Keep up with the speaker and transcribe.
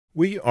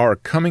We are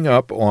coming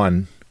up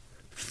on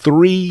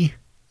 3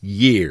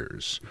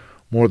 years,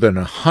 more than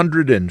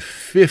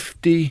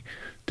 150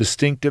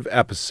 distinctive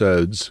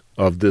episodes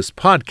of this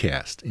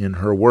podcast, In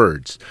Her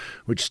Words,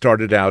 which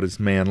started out as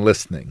Man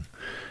Listening.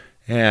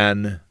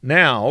 And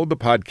now the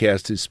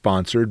podcast is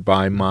sponsored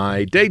by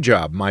my day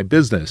job, my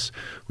business,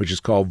 which is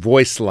called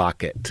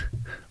VoiceLocket,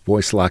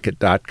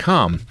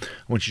 voicelocket.com. I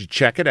want you to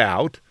check it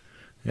out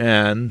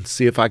and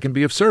see if I can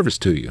be of service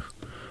to you.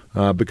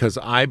 Because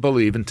I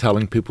believe in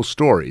telling people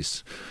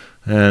stories.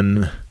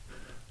 And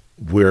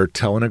we're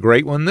telling a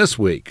great one this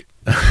week.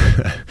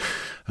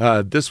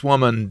 This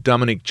woman,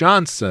 Dominique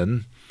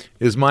Johnson,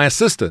 is my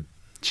assistant.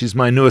 She's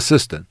my new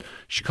assistant.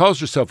 She calls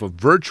herself a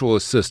virtual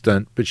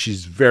assistant, but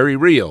she's very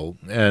real.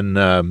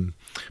 And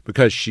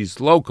because she's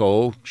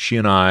local, she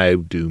and I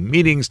do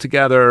meetings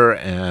together,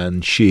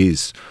 and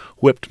she's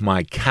whipped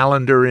my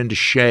calendar into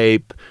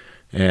shape.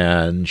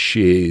 And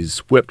she's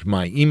whipped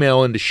my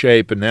email into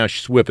shape, and now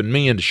she's whipping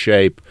me into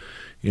shape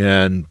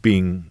and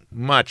being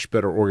much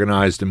better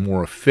organized and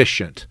more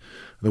efficient.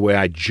 The way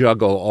I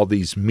juggle all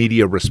these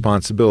media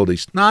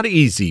responsibilities. Not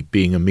easy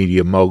being a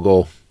media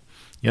mogul.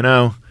 You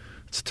know,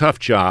 it's a tough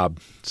job.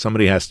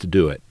 Somebody has to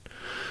do it.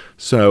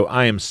 So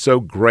I am so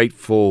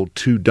grateful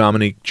to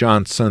Dominique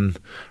Johnson.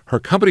 Her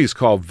company is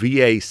called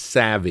VA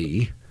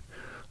Savvy.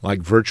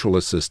 Like virtual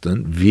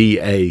assistant,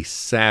 VA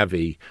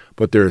Savvy,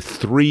 but there are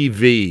 3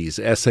 V's,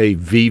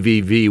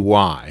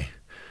 S-A-V-V-V-Y.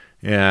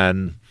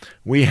 And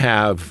we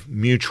have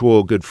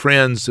mutual good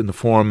friends in the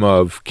form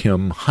of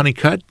Kim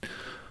Honeycutt,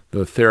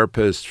 the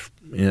therapist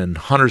in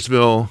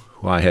Huntersville,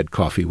 who I had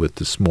coffee with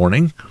this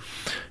morning,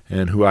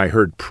 and who I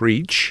heard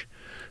preach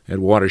at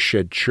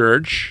Watershed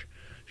Church.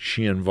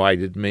 She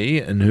invited me,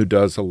 and who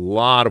does a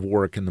lot of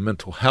work in the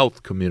mental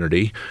health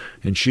community,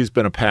 and she's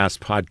been a past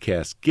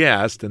podcast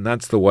guest, and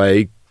that's the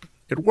way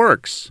it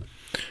works,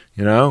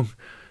 you know,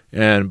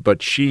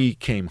 but she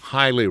came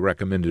highly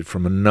recommended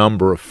from a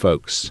number of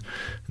folks.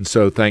 And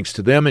so thanks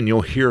to them, and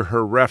you'll hear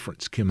her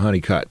reference, Kim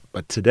Honeycutt.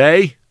 But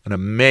today, an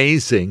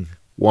amazing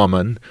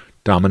woman,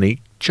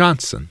 Dominique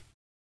Johnson.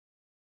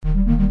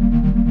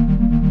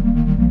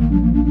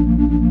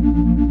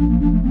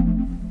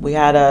 We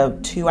had a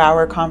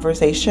 2-hour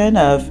conversation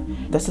of,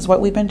 this is what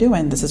we've been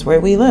doing. This is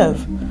where we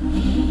live.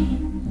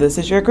 This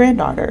is your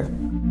granddaughter.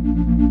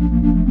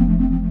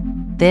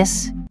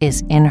 This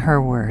is In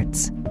Her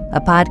Words, a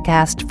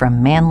podcast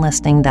from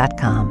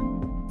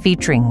manlistening.com,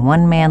 featuring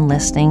one man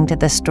listening to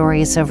the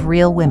stories of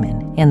real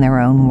women in their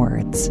own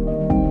words.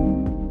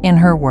 In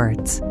Her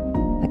Words,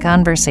 a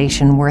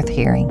conversation worth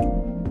hearing,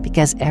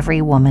 because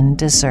every woman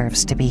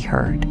deserves to be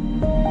heard.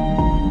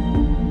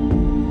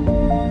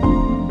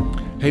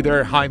 Hey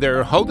there, hi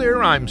there, ho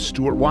there, I'm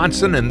Stuart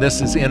Watson, and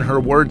this is In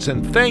Her Words,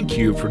 and thank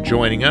you for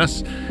joining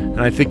us.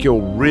 And I think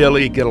you'll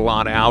really get a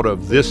lot out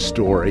of this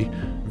story.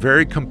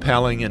 Very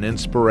compelling and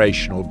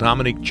inspirational.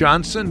 Dominique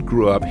Johnson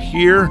grew up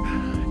here,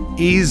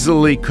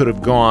 easily could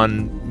have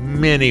gone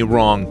many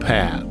wrong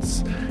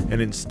paths,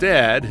 and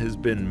instead has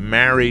been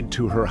married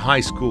to her high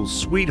school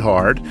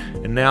sweetheart,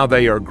 and now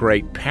they are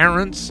great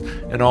parents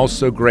and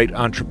also great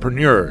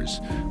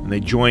entrepreneurs. And they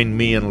joined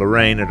me and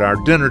Lorraine at our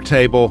dinner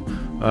table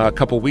a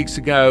couple weeks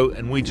ago,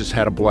 and we just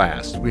had a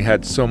blast. We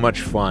had so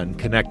much fun,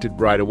 connected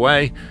right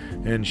away,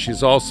 and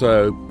she's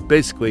also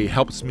basically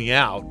helps me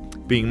out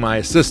being my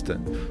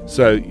assistant.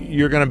 So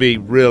you're going to be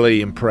really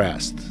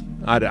impressed.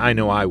 I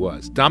know I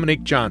was.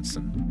 Dominique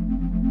Johnson.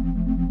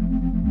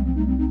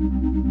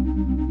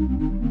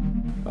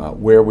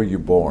 Where were you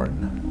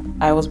born?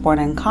 I was born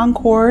in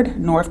Concord,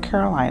 North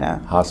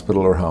Carolina.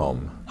 Hospital or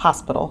home?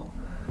 Hospital.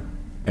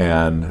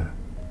 And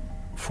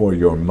for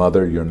your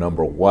mother, your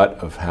number what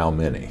of how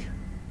many?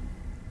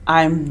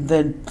 I'm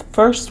the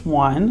first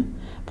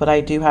one, but I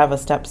do have a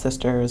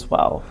stepsister as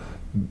well.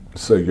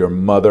 So your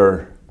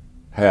mother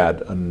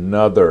had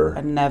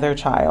another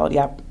child,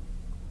 yep.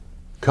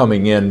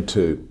 Coming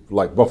into,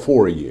 like,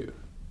 before you?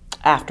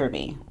 After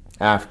me.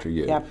 After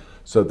you. Yep.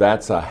 So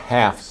that's a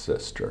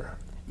half-sister.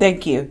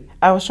 Thank you.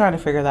 I was trying to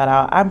figure that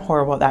out. I'm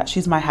horrible at that.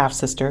 She's my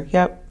half-sister,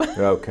 yep.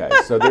 Okay,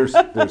 so there's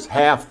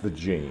half the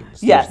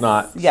genes. Yes. There's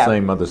not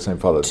same mother, same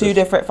father. 2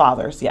 different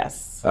fathers,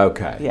 yes.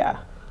 Okay. Yeah.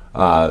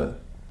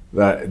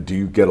 Do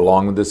you get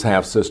along with this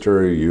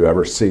half-sister? You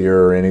ever see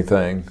her or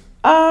anything?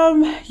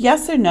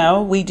 Yes and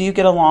no. We do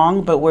get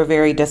along, but we're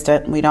very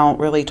distant. We don't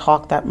really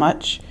talk that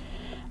much.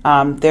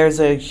 There's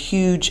a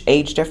huge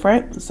age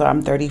difference. So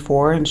I'm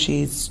 34 and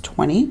she's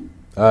 20.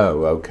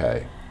 Oh,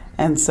 okay.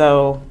 And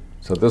so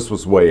this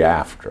was way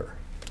after.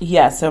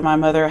 Yeah, so my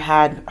mother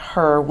had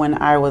her when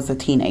I was a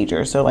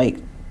teenager, so like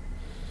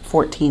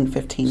 14,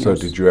 15 years. So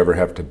did you ever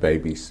have to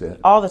babysit?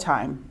 All the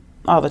time.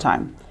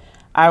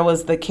 I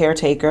was the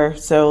caretaker,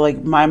 so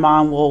like my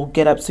mom will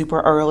get up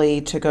super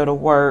early to go to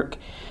work.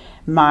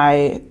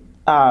 The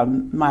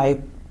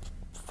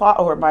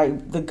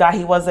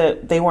guy,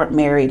 they weren't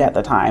married at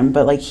the time,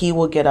 but like he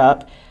will get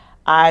up.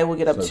 I will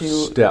get up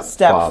to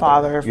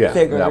stepfather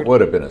figure. That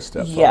would have been a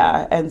stepfather.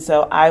 Yeah, and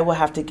so I will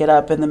have to get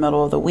up in the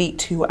middle of the week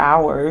 2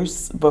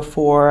 hours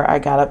before I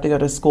got up to go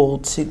to school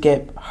to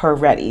get her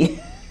ready.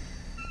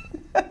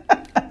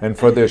 And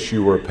for this,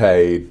 you were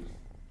paid?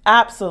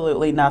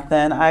 Absolutely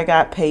nothing. I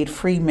got paid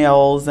free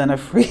meals and a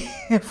free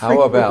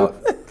How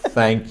about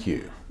thank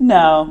you?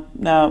 No,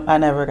 I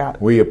never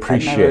got. We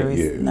appreciate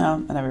you.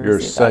 No, I never You're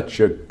received such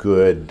a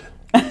good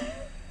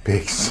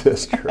big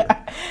sister.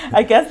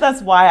 I guess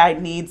that's why I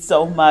need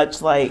so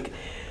much, like,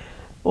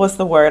 what's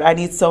the word? I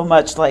need so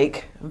much,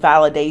 like,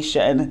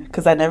 validation,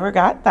 because I never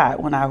got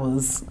that when I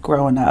was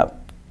growing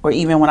up, or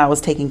even when I was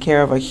taking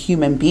care of a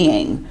human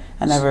being.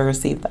 I never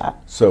received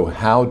that. So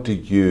how do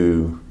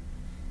you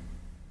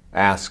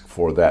ask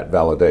for that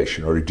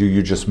validation, or do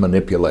you just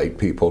manipulate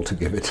people to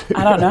give it to you?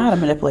 I don't know how to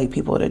manipulate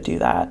people to do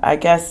that. I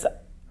guess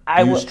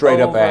I would straight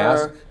up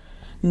ask?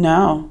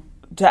 No,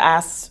 to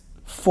ask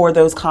for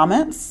those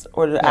comments,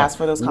 or to ask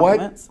for those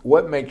compliments.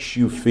 What makes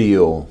you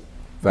feel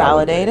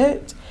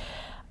validated?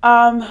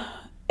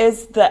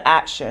 It's the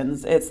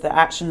actions. It's the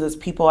actions as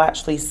people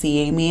actually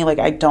seeing me. Like,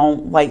 I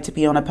don't like to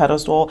be on a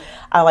pedestal.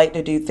 I like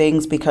to do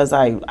things because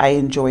I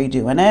enjoy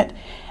doing it.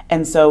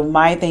 And so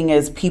my thing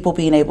is people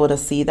being able to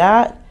see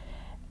that,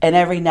 and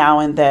every now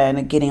and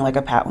then getting like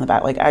a pat on the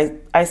back. Like,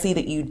 I see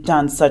that you've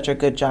done such a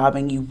good job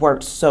and you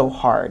worked so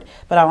hard,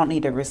 but I don't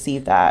need to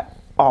receive that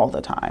all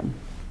the time.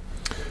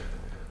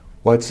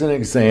 What's an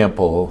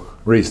example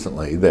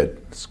recently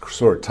that's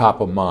sort of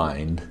top of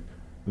mind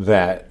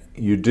that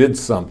you did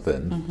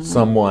something,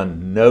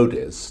 someone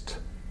noticed,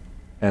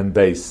 and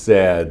they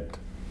said,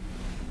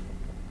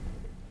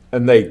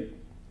 and they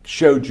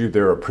showed you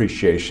their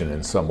appreciation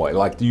in some way,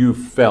 like you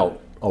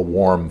felt a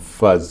warm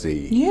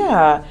fuzzy?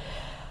 Yeah.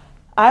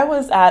 I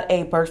was at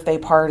a birthday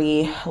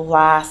party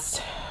towards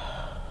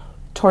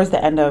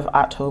the end of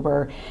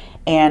October,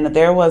 and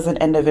there was an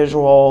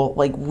individual,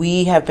 like,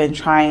 we have been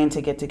trying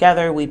to get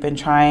together. We've been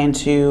trying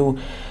to,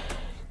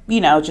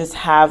 just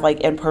have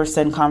like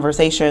in-person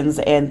conversations,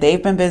 and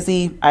they've been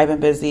busy. I've been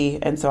busy.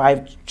 And so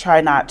I've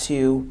tried not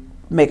to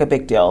make a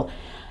big deal.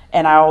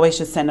 And I always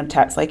just send them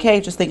texts like,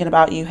 hey, just thinking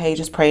about you. Hey,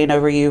 just praying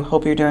over you.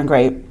 Hope you're doing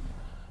great.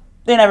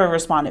 They never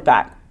responded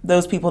back.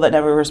 Those people that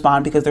never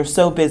respond because they're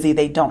so busy,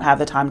 they don't have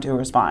the time to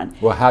respond.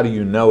 Well, how do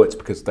you know it's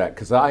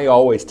because I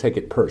always take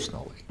it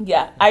personally.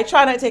 Yeah, I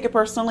try not to take it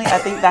personally. I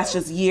think that's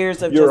just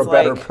years of You're a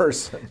better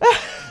person.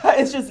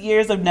 It's just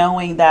years of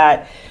knowing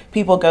that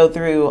people go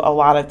through a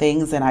lot of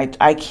things, and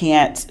I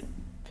can't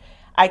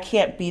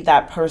be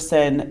that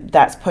person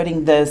that's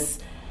putting this.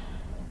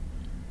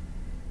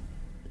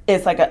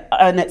 It's like an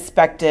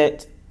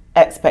unexpected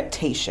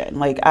expectation.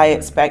 Like, I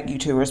expect you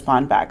to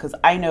respond back, because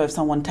I know if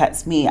someone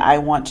texts me, I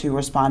want to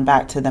respond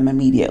back to them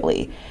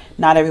immediately.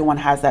 Not everyone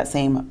has that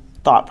same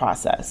thought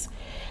process.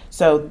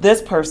 So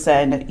this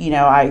person,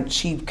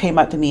 she came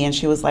up to me and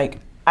she was like,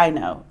 I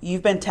know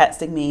you've been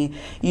texting me.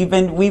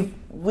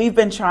 We've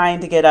been trying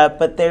to get up,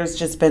 but there's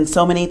just been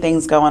so many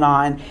things going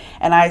on.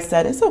 And I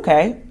said, it's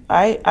okay.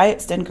 I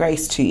extend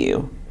grace to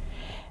you.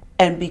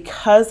 And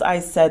because I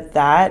said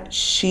that,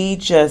 she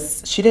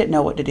didn't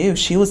know what to do.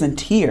 She was in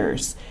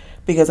tears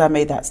because I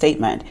made that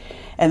statement.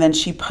 And then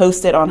she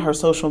posted on her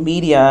social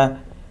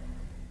media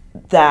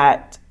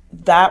that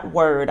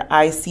word,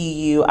 I see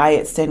you, I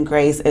extend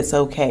grace, it's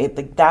okay.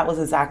 Like, that was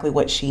exactly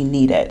what she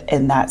needed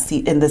in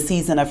the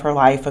season of her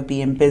life of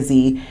being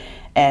busy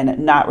and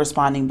not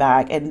responding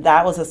back. And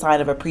that was a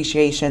sign of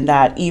appreciation,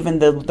 that even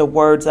the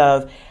words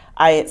of,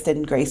 I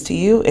extend grace to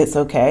you, it's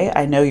okay,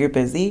 I know you're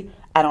busy,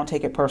 I don't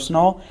take it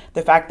personal.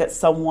 The fact that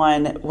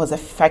someone was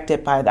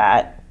affected by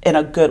that in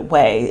a good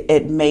way,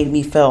 it made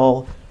me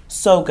feel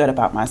so good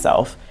about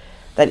myself,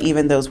 that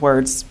even those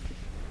words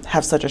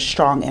have such a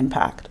strong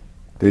impact.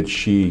 Did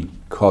she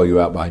call you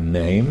out by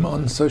name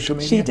on social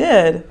media? She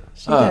did.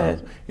 She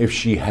did. If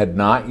she had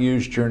not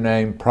used your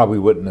name, probably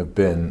wouldn't have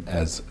been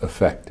as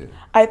effective.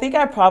 I think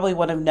I probably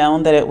would have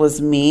known that it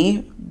was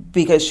me,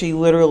 because she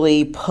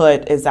literally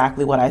put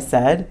exactly what I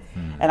said.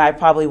 And I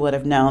probably would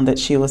have known that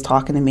she was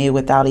talking to me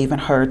without even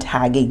her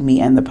tagging me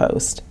in the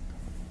post.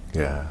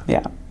 Yeah.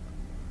 Yeah.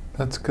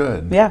 That's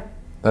good. Yeah.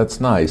 That's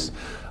nice.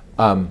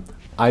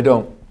 I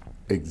don't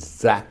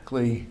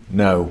exactly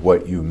know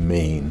what you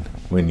mean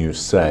when you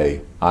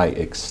say, I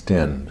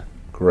extend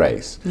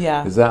grace.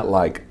 Yeah. Is that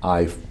like,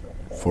 I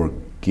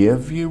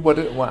forgive you? I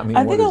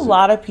think a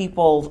lot of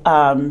people,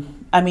 I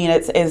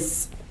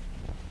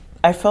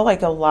feel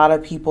like a lot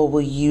of people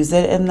will use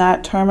it in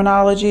that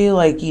terminology,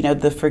 like,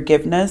 the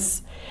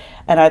forgiveness.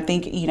 And I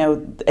think,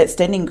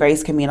 extending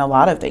grace can mean a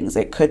lot of things.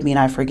 It could mean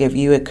I forgive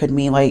you. It could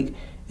mean like,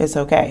 it's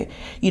okay.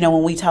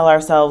 When we tell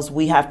ourselves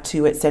we have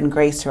to extend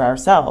grace to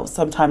ourselves,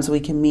 sometimes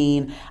we can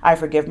mean I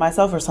forgive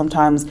myself, or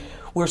sometimes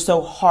we're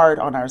so hard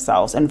on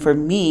ourselves. And for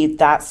me,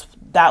 that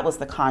was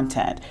the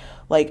content.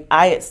 Like,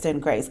 I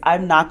extend grace.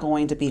 I'm not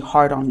going to be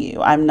hard on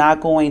you. I'm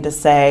not going to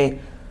say,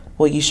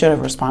 well, you should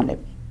have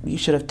responded. You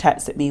should have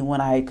texted me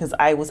because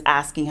I was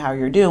asking how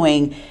you're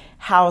doing.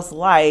 How's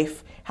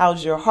life?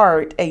 How's your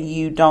heart? And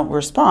you don't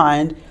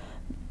respond.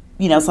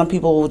 Some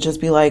people will just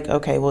be like,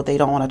 okay, well, they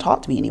don't want to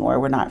talk to me anymore.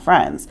 We're not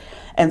friends.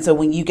 And so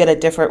when you get a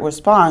different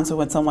response, or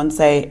when someone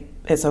say,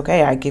 it's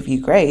okay, I give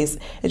you grace,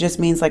 it just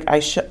means like, I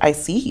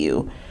see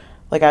you.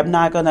 Like, I'm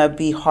not going to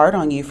be hard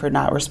on you for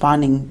not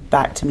responding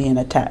back to me in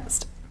a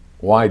text.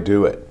 Why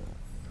do it?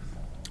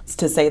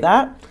 To say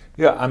that?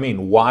 Yeah, I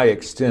mean, why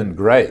extend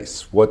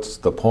grace? What's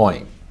the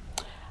point?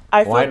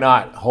 Why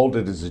not hold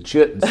it as a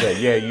chit and say,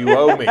 yeah, you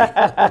owe me?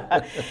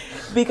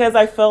 Because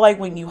I feel like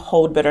when you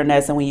hold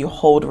bitterness and when you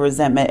hold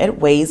resentment, it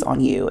weighs on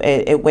you.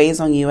 It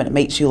weighs on you, and it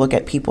makes you look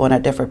at people in a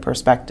different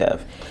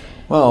perspective.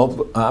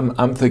 Well,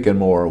 I'm thinking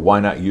more, why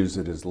not use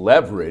it as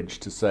leverage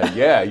to say,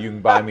 yeah, you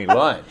can buy me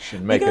lunch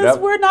and make it up? Because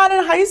we're not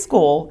in high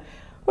school.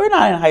 We're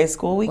not in high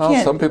school. We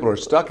can't. Some people are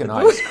stuck in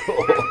high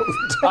school,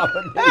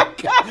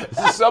 Dominique.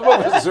 Some of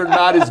us are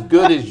not as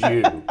good as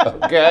you,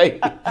 okay?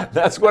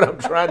 That's what I'm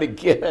trying to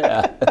get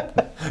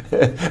at.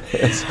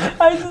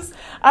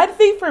 I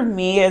think for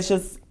me, it's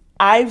just,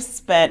 I've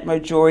spent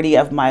majority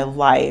of my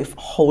life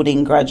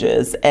holding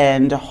grudges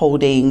and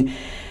holding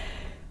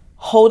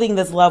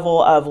this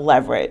level of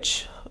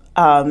leverage,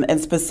 and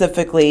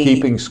specifically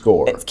keeping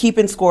score,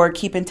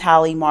 keeping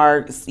tally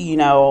marks,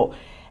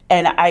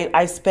 and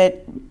I spent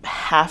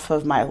half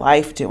of my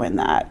life doing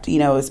that,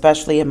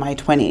 especially in my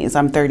 20s.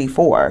 I'm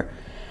 34.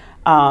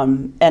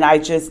 And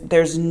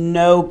there's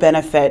no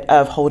benefit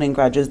of holding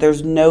grudges.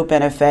 There's no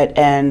benefit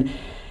in,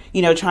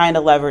 trying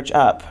to leverage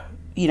up,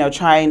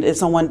 if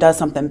someone does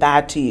something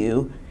bad to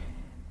you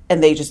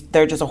and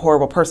they're just a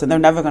horrible person, they're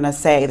never going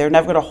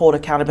to hold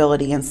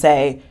accountability and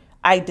say,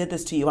 I did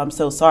this to you, I'm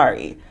so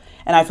sorry.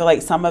 And I feel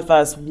like some of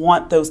us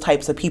want those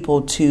types of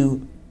people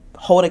to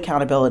hold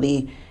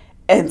accountability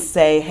and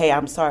say, hey,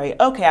 I'm sorry.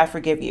 Okay, I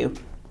forgive you.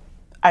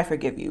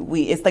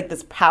 It's like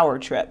this power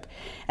trip.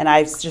 And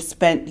I've just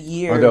spent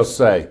years. Or they'll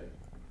say,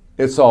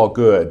 it's all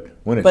good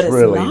when it's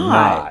really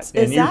not.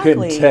 And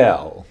exactly. You can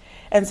tell.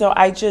 And so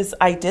I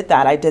did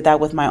that. I did that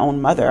with my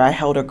own mother. I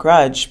held a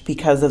grudge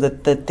because of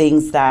the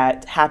things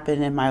that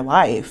happened in my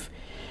life.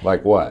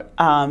 Like what?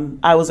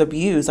 I was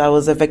abused. I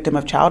was a victim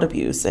of child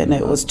abuse. And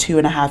it was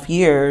 2.5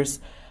 years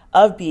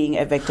of being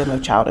a victim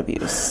of child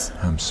abuse.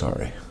 I'm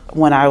sorry.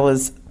 When I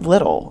was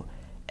little.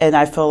 And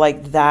I feel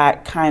like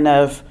that kind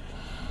of,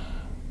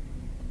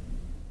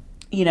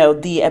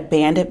 the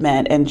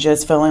abandonment and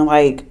just feeling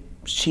like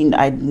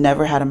I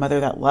never had a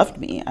mother that loved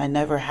me. I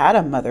never had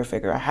a mother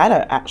figure. I had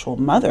an actual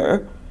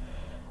mother,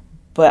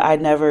 but I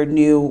never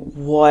knew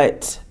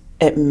what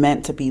it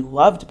meant to be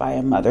loved by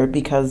a mother,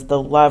 because the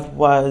love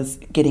was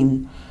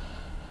getting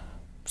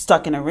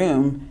stuck in a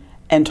room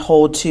and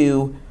told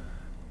to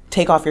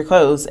take off your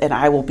clothes and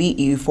I will beat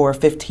you for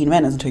 15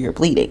 minutes until you're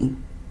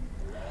bleeding.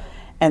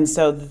 And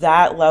so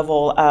that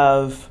level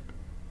of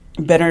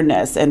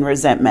bitterness and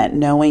resentment,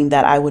 knowing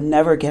that I would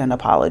never get an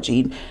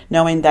apology,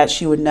 knowing that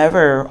she would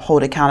never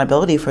hold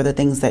accountability for the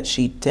things that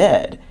she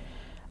did.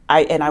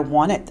 I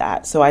wanted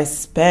that. So I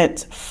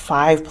spent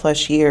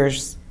 5+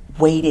 years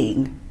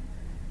waiting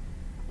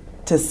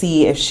to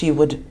see if she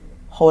would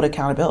hold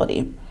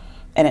accountability.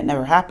 And it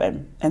never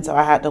happened. And so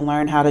I had to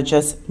learn how to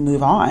just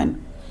move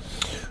on.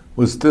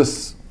 Was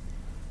this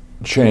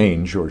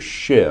change or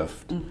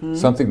shift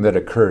something that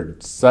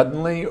occurred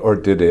suddenly, or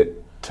did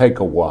it take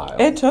a while?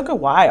 It took a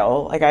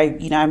while. Like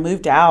I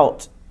moved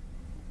out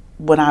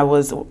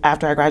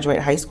after I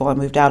graduated high school. I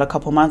moved out a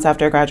couple months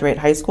after I graduated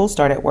high school,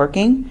 started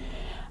working.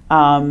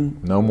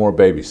 No more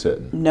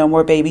babysitting. No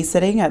more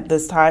babysitting at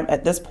this time.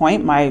 At this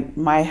point,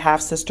 my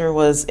half sister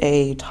was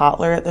a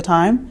toddler at the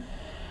time.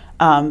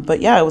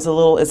 But yeah,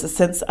 it's a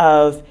sense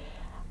of,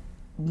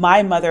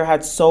 my mother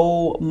had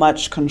so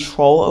much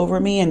control over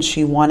me and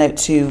she wanted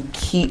to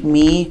keep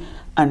me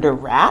under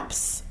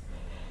wraps.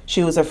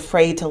 She was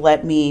afraid to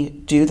let me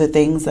do the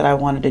things that I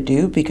wanted to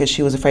do because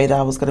she was afraid that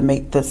I was going to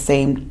make the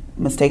same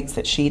mistakes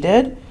that she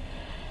did.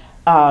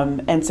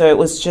 And so it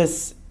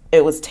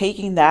was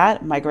taking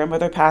that. My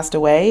grandmother passed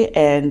away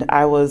and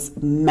I was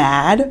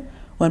mad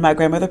when my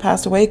grandmother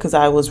passed away because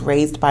I was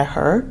raised by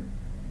her.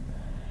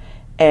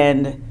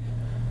 And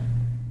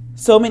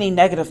so many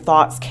negative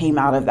thoughts came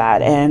out of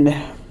that. And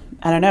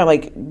I don't know,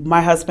 like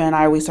my husband and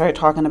I, we started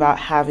talking about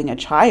having a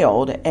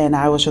child, and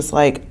I was just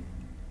like,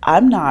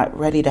 I'm not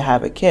ready to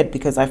have a kid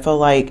because I feel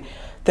like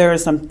there are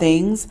some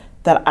things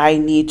that I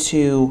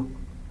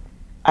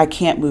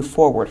can't move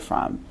forward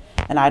from.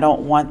 And I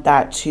don't want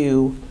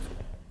to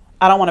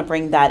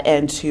bring that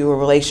into a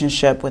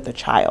relationship with a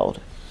child.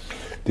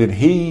 Did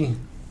he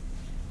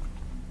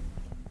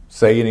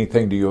say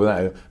anything to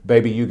you,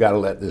 baby, you got to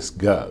let this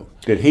go?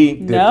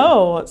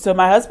 No. So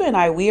my husband and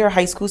I, we are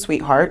high school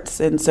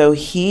sweethearts. And so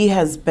he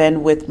has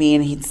been with me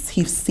and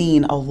he's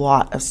seen a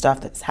lot of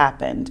stuff that's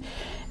happened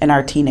in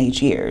our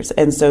teenage years.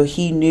 And so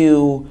he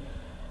knew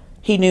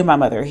my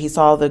mother. He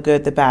saw the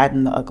good, the bad,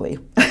 and the ugly.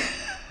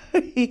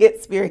 He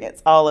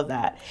experienced all of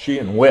that. She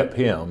didn't whip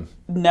him.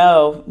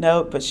 No,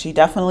 but she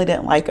definitely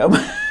didn't like him.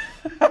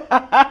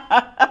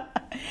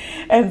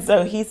 And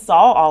so he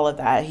saw all of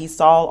that. He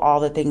saw all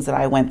the things that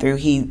I went through.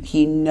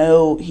 He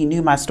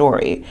knew my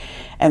story.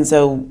 And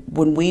so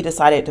when we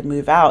decided to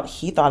move out,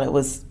 he thought it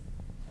was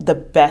the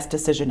best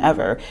decision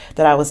ever,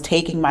 that I was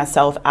taking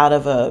myself out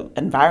of an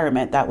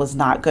environment that was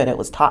not good. It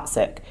was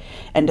toxic,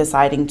 and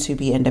deciding to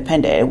be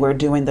independent. And we're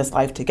doing this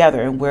life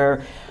together, and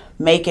we're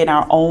making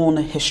our own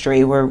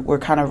history. We're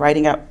kind of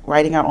writing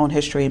our own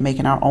history and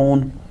making our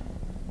own,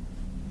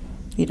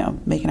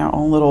 making our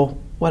own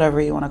little,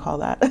 whatever you want to call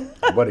that.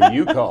 What do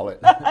you call it?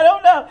 I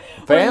don't know.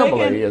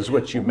 Family is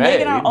what you made.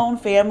 Making our own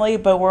family,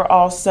 but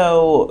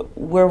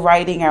we're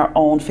writing our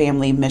own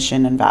family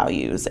mission and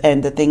values,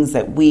 and the things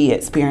that we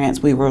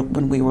experienced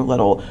when we were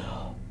little.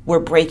 We're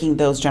breaking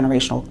those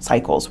generational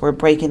cycles. We're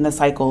breaking the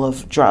cycle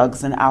of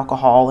drugs and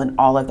alcohol and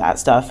all of that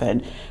stuff,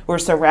 and we're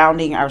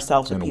surrounding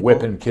ourselves with people. And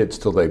whipping kids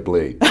till they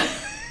bleed.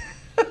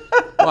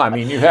 Well, I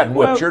mean, you hadn't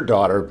whipped your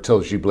daughter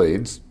till she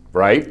bleeds,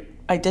 right?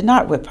 I did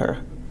not whip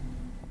her.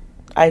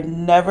 I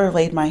never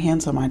laid my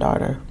hands on my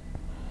daughter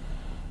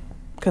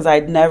because I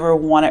never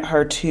wanted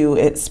her to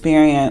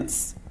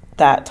experience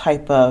that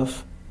type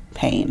of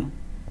pain.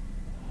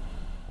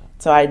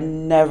 So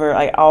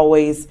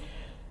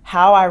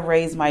how I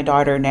raise my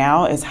daughter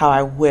now is how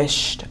I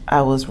wished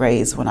I was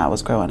raised when I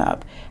was growing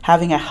up.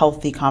 Having a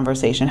healthy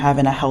conversation,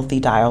 having a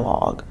healthy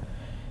dialogue,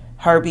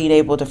 her being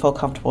able to feel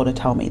comfortable to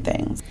tell me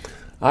things.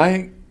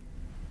 I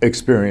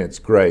experience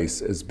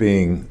grace as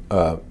being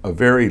a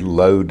very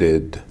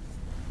loaded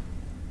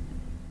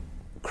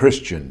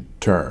Christian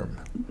term.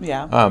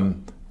 Yeah.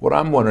 What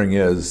I'm wondering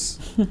is,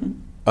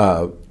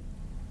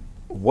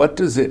 what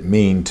does it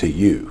mean to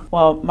you?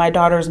 Well, my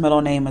daughter's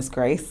middle name is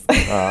Grace.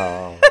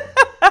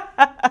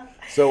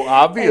 So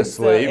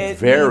obviously,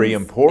 very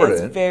important.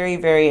 It's very,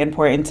 very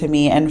important to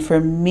me. And for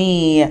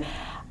me,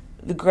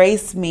 the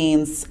grace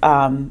means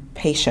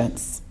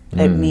patience.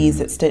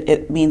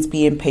 It means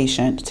being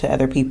patient to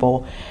other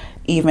people,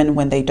 even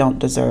when they don't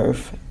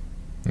deserve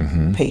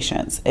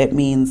patience. It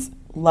means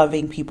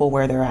loving people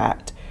where they're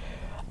at,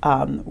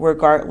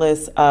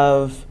 regardless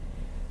of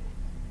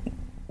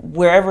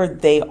wherever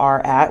they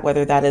are at,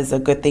 whether that is a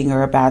good thing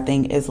or a bad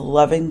thing, is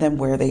loving them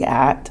where they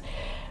at,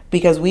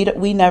 because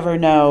we never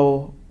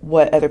know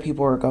what other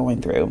people are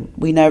going through.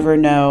 We never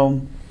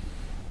know,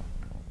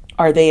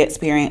 are they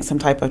experiencing some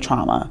type of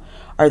trauma?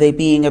 Are they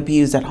being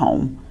abused at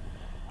home?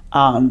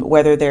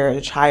 Whether they're a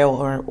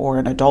child or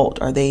an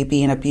adult, are they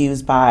being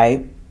abused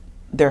by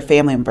their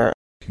family member?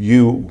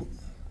 You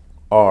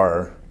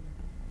are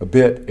a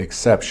bit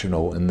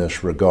exceptional in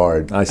this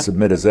regard. I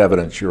submit as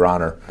evidence, Your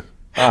Honor.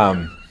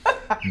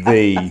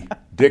 The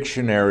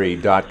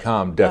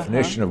dictionary.com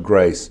definition of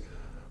grace,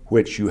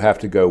 which you have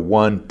to go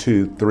 1,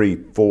 2, 3,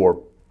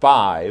 4,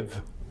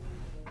 5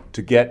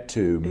 to get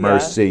to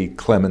mercy,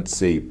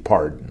 clemency,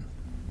 pardon.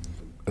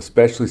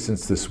 Especially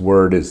since this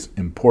word is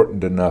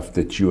important enough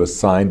that you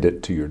assigned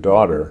it to your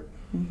daughter,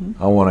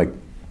 I want to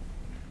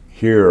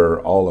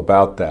hear all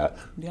about that.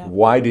 Yeah.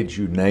 Why did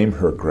you name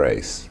her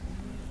Grace?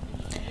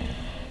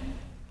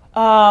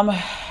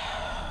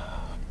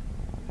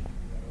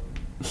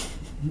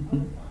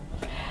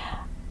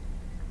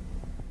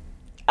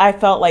 I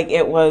felt like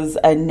it was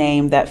a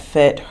name that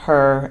fit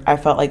her. I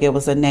felt like it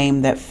was a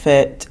name that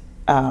fit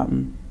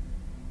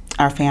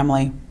our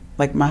family,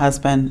 like my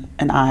husband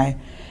and I.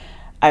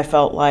 I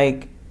felt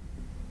like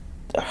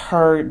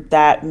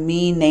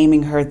me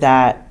naming her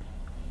that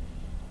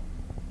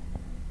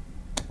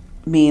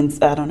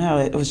means, I don't know,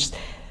 it was just,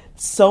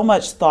 so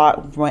much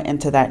thought went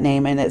into that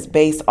name, and it's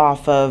based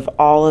off of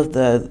all of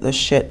the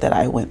shit that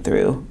I went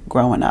through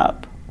growing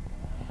up.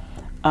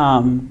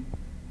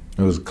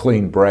 It was a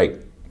clean break.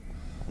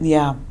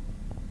 Yeah.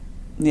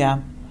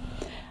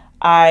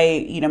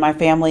 My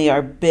family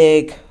are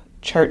big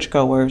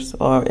churchgoers,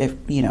 or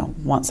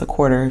once a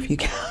quarter, if you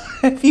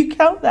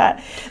count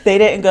that. They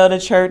didn't go to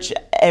church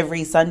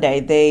every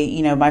Sunday.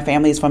 My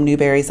family is from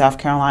Newberry, South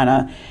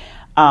Carolina,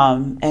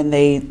 and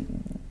they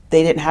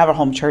didn't have a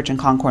home church in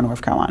Concord,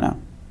 North Carolina.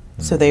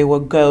 So they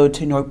would go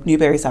to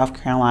Newberry, South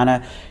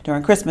Carolina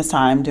during Christmas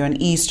time, during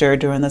Easter,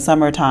 during the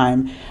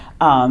summertime,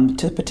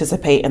 to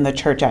participate in the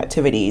church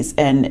activities,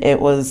 and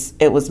it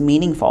was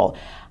meaningful.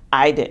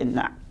 I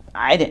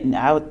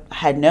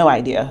had no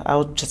idea. I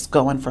was just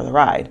going for the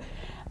ride.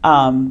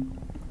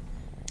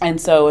 And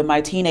so in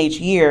my teenage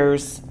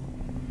years,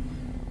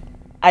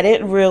 I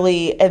didn't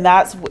really, and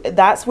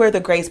that's where the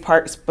grace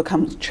part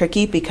becomes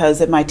tricky,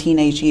 because in my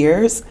teenage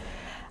years,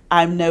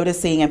 I'm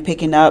noticing and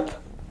picking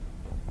up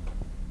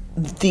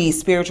the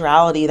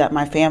spirituality that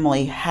my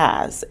family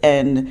has,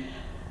 and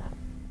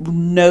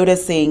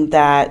noticing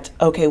that,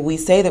 okay, we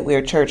say that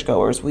we're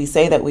churchgoers, we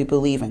say that we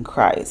believe in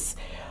Christ,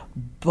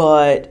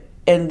 but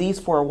in these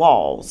four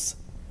walls,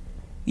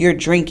 you're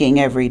drinking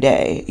every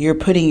day. You're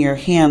putting your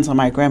hands on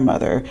my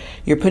grandmother.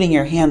 You're putting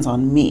your hands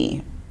on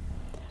me.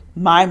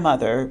 My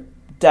mother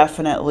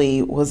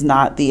definitely was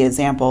not the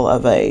example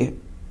of a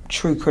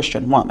true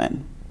Christian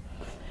woman,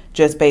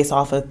 just based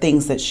off of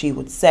things that she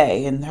would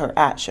say and her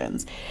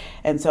actions.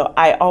 And so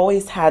I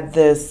always had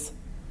this,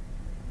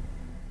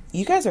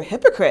 you guys are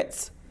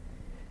hypocrites.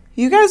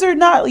 You guys are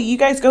not, you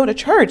guys go to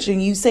church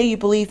and you say you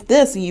believe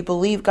this and you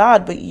believe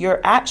God, but your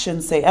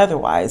actions say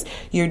otherwise.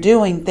 You're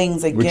doing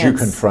things against. Would you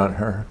confront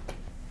her?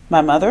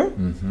 My mother?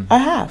 Mm-hmm. I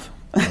have.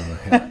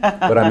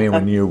 But I mean,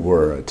 when you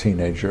were a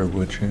teenager,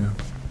 would you?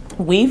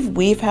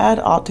 We've had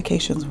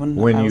altercations when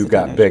I was you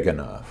got big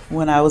enough.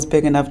 When I was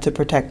big enough to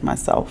protect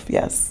myself,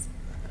 yes.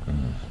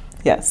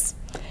 Yes.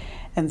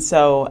 And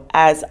so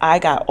as I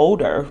got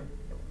older,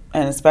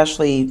 and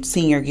especially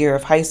senior year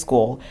of high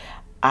school,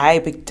 I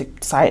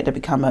decided to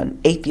become an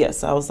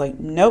atheist. I was like,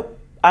 nope,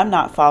 I'm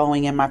not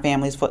following in my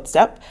family's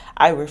footstep.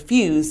 I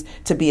refuse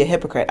to be a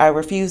hypocrite. I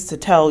refuse to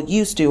tell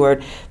you,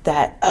 Stuart,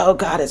 that, oh,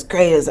 God is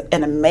great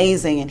and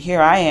amazing, and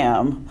here I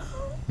am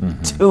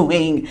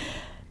doing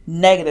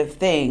negative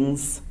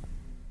things,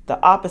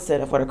 the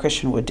opposite of what a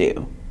Christian would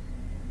do.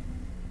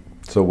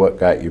 So what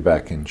got you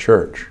back in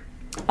church?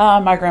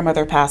 My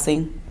grandmother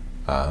passing.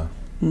 How'd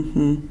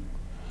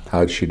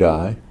she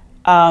die?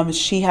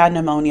 She had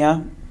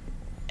pneumonia,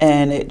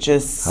 and it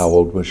just... How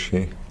old was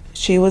she?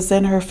 She was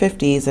in her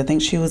 50s. I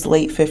think she was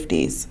late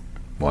 50s.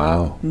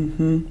 Wow.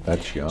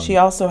 That's young. She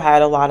also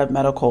had a lot of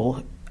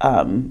medical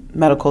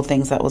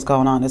things that was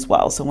going on as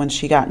well. So when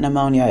she got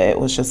pneumonia, it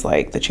was just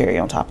like the cherry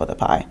on top of the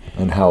pie.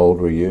 And how old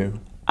were you?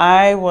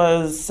 I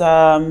was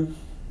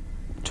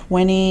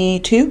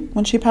 22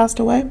 when she passed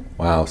away.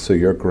 Wow. So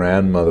your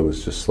grandmother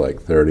was just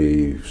like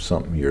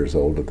 30-something years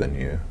older than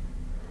you.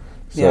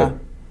 So, yeah.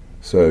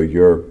 So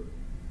your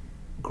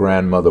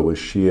grandmother, was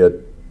she a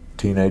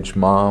teenage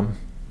mom?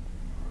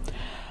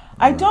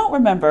 I don't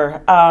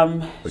remember.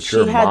 But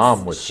your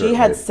mom was She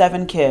had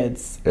 7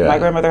 kids. Yeah. My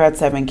grandmother had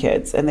 7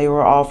 kids, and they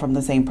were all from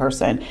the same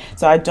person.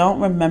 So I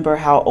don't remember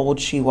how old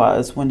she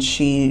was when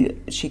she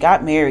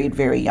got married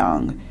very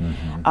young.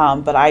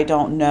 But I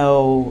don't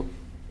know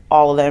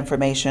all of the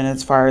information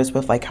as far as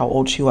with like how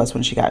old she was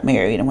when she got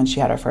married and when she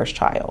had her first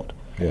child.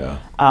 Yeah.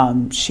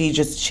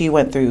 She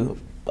went through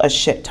a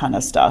shit ton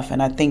of stuff,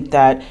 and I think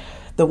that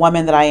the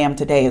woman that I am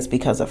today is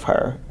because of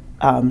her.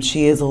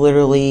 She is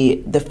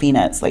literally the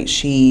phoenix. Like,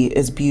 she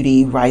is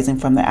beauty rising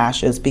from the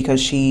ashes because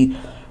she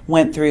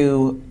went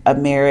through a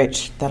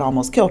marriage that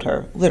almost killed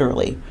her,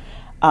 literally,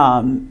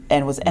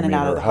 and was in and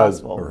out of the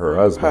hospital.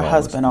 Her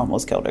husband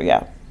almost killed her,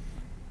 yeah.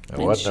 It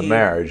wasn't a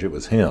marriage, it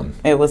was him.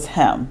 It was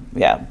him,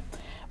 yeah.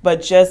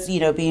 But just,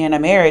 being in a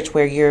marriage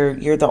where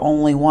you're the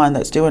only one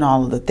that's doing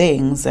all of the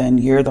things and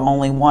you're the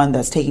only one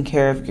that's taking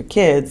care of your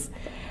kids,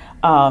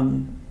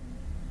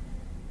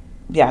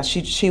 yeah,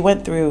 she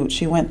went through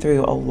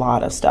a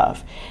lot of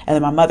stuff. And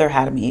then my mother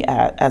had me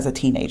as a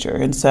teenager.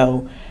 And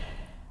so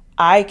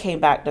I came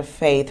back to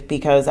faith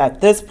because at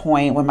this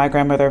point when my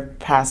grandmother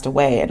passed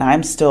away and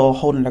I'm still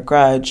holding a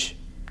grudge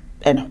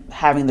and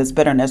having this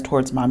bitterness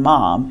towards my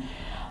mom,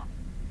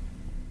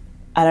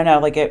 I don't know,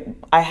 like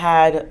I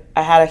had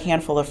a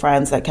handful of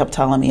friends that kept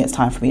telling me it's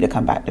time for me to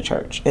come back to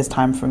church. It's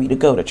time for me to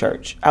go to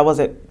church. I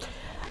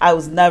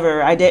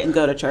didn't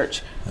go to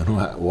church.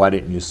 And why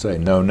didn't you say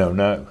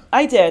no?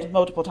 I did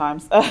multiple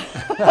times.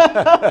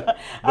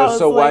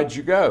 Why'd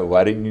you go?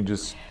 Why didn't you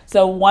just...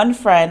 So one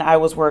friend I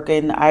was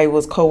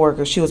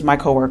coworker, she was my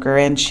coworker,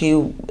 and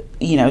she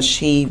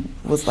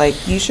was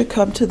like, you should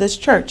come to this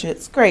church.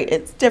 It's great.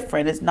 It's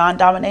different. It's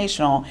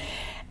non-denominational.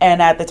 And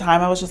at the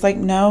time I was just like,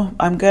 no,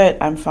 I'm good.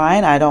 I'm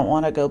fine. I don't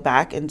want to go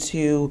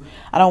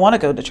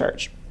to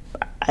church.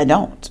 I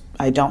don't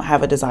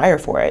have a desire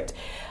for it.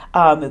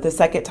 The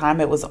second time,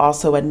 it was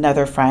also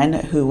another friend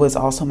who was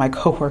also my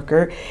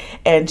coworker,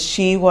 and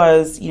she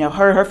was,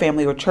 her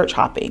family were church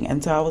hopping.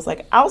 And so I was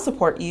like, I'll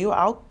support you.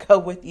 I'll go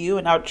with you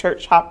and I'll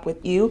church hop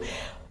with you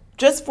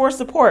just for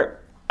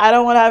support. I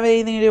don't want to have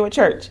anything to do with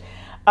church.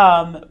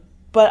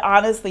 But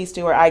honestly,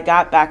 Stuart, I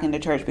got back into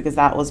church because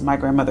that was my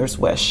grandmother's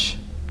wish,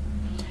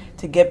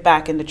 to get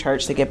back into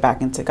church, to get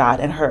back into God.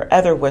 And her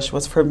other wish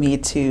was for me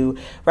to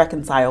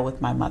reconcile with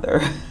my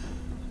mother.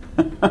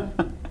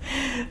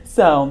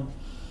 So...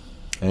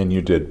 And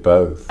you did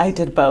both. I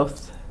did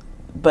both,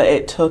 but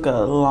it took a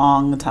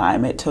long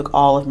time. It took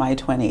all of my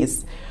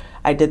 20s.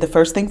 I did the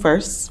first thing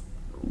first,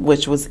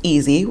 which was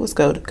easy, was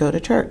go to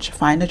church.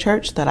 Find a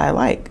church that I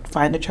liked.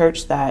 Find a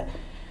church that...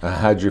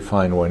 How'd you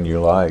find one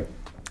you liked?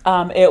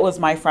 It was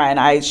my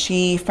friend.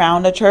 She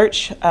found a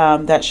church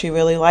that she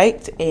really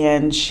liked,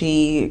 and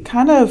she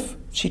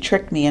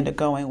tricked me into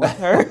going with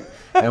her.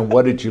 And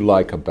what did you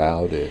like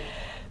about it?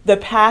 The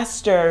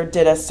pastor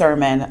did a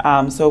sermon.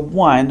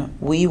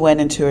 We went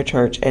into a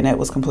church and it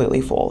was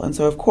completely full. And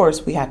so, of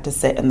course, we had to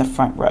sit in the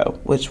front row,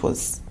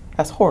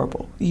 that's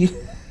horrible. You've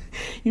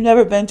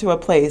never been to a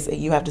place and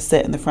you have to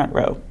sit in the front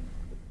row.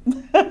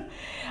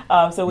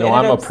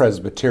 I'm a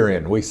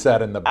Presbyterian. We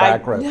sat in the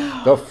back row.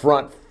 The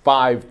front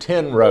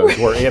 5-10 rows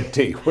were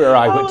empty where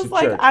I went to church.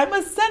 I was like, I'm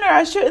a sinner.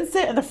 I shouldn't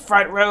sit in the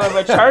front row of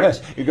a church.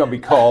 You're going to be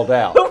called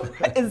out.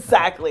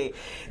 Exactly.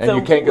 And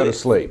you can't go to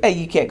sleep.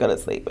 You can't go to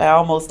sleep. I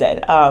almost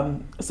did.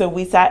 So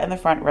we sat in the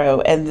front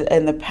row,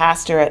 and the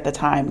pastor at the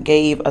time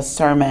gave a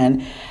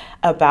sermon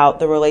about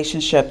the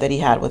relationship that he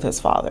had with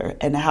his father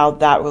and how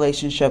that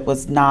relationship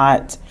was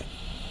not,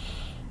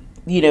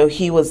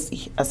 he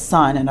was a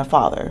son and a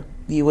father.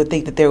 You would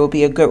think that there would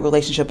be a good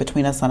relationship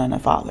between a son and a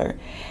father.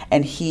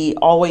 And he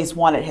always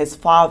wanted his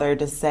father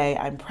to say,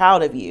 I'm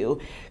proud of you.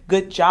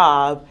 Good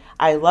job.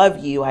 I love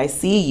you. I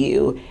see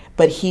you.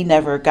 But he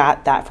never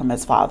got that from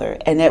his father.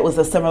 And it was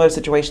a similar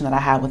situation that I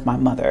had with my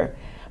mother.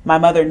 My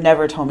mother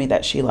never told me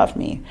that she loved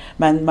me.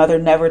 My mother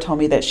never told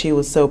me that she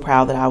was so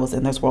proud that I was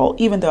in this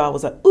world, even though I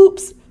was like,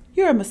 oops,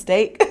 you're a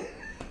mistake.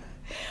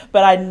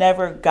 But I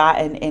never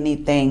gotten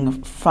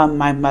anything from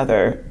my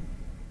mother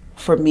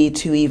for me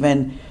to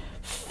even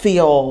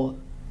feel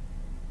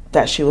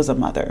that she was a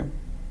mother.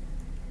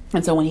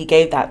 And so when he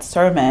gave that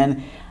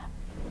sermon,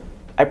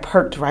 I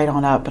perked right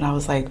on up and I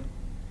was like,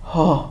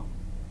 oh,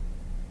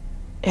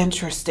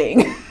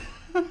 interesting.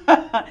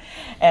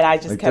 And I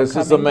just kept coming back. This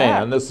is a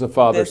man, this is a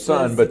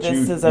father-son, but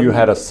you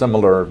had a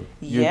similar,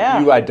 you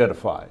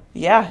identified.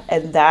 Yeah,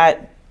 and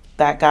that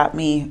got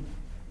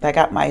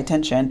my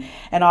attention.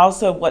 And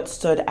also what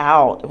stood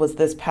out was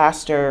this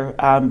pastor,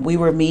 they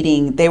were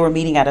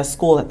meeting at a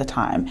school at the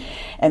time,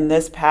 and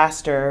this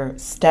pastor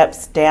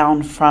steps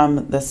down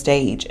from the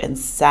stage and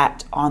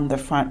sat on the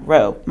front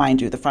row, mind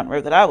you, the front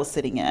row that I was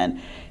sitting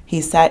in.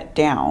 He sat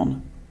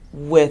down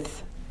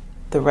with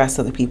the rest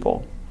of the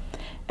people.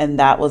 And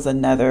that was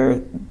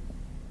another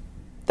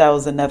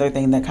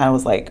thing that kind of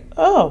was like,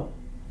 oh,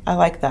 I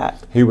like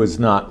that. He was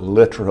not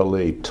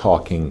literally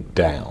talking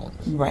down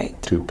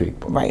to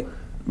people. Right.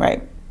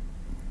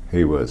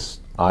 He was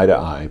eye to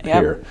eye,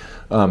 peer.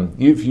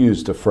 You've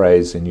used a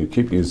phrase, and you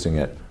keep using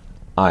it,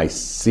 I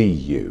see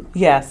you.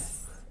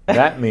 Yes.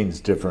 That means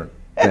different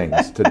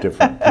things to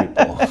different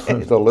people.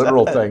 The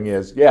literal thing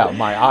is,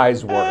 my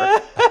eyes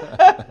work.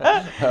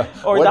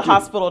 Or the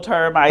hospital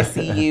term, I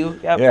see you.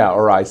 Yep. Yeah,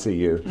 or I see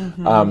you.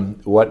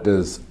 Mm-hmm. What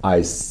does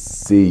I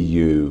see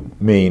you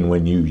mean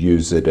when you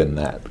use it in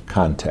that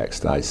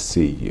context? I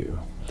see you.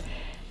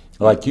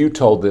 Like you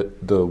told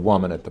the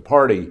woman at the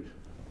party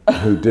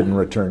who didn't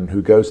return,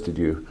 who ghosted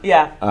you.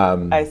 Yeah,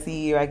 I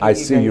see you, I give you grace.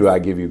 I see you, I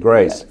give you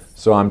grace. Yes.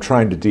 So I'm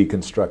trying to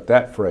deconstruct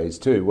that phrase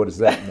too. What does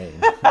that mean?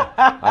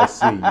 I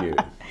see you.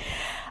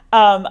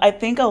 I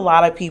think a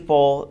lot of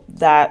people,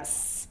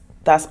 that's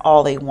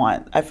all they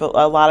want. I feel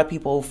a lot of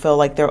people feel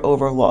like they're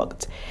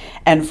overlooked.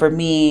 And for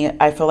me,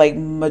 I feel like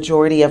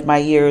majority of my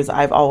years,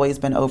 I've always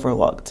been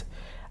overlooked.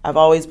 I've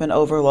always been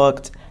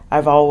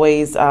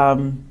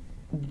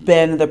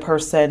the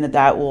person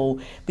that will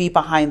be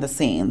behind the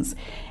scenes.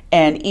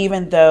 And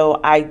even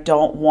though I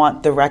don't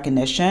want the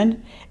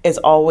recognition, it's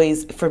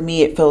always, for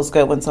me, it feels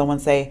good when someone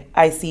say,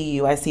 I see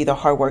you, I see the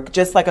hard work,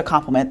 just like a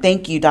compliment.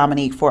 Thank you,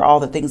 Dominique, for all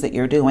the things that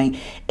you're doing.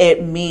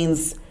 It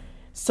means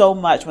so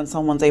much when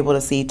someone's able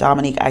to see,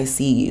 Dominique, I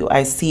see you.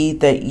 I see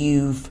that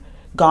you've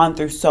gone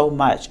through so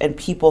much and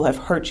people have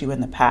hurt you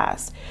in the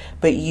past,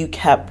 but you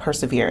kept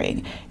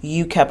persevering.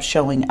 You kept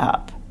showing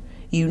up.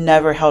 You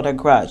never held a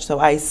grudge. So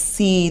I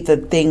see the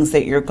things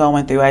that you're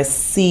going through. I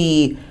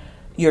see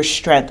your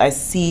strength. I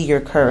see your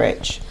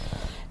courage.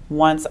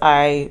 Once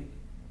I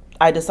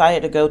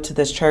decided to go to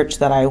this church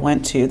that I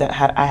went to that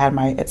I had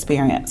my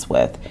experience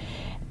with,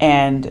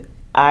 and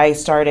I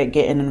started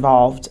getting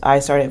involved. I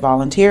started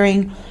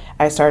volunteering.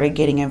 I started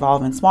getting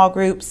involved in small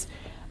groups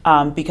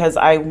because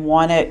I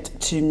wanted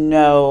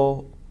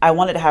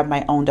to have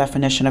my own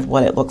definition of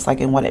what it looks like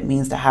and what it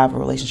means to have a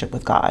relationship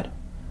with God,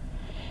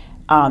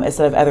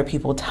 instead of other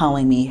people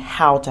telling me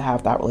how to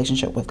have that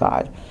relationship with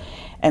God.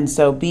 And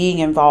so being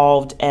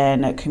involved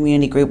in a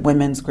community group,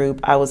 women's group,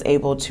 I was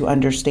able to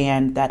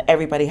understand that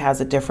everybody has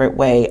a different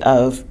way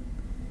of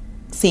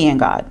seeing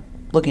God,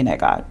 looking at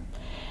God.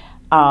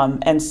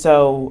 And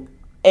so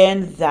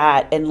in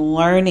that, and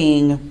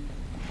learning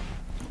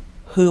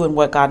who and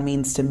what God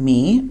means to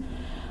me,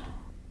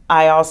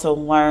 I also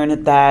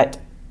learned that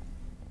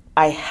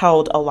I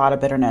held a lot of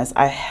bitterness.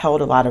 I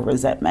held a lot of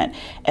resentment.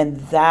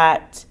 And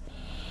that,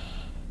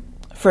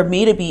 for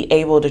me to be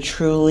able to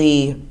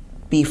truly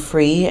be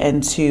free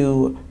and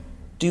to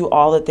do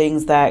all the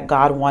things that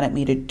God wanted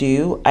me to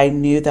do, I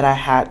knew that I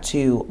had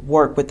to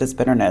work with this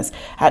bitterness,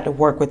 had to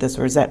work with this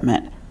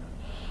resentment.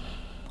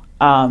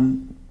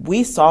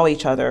 We saw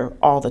each other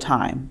all the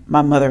time,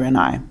 my mother and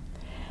I,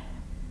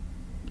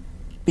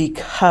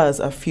 because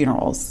of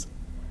funerals.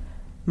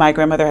 My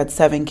grandmother had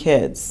 7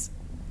 kids.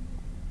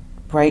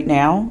 Right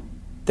now,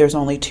 there's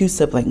only 2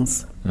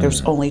 siblings.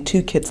 There's only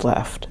 2 kids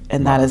left,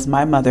 and that is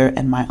my mother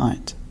and my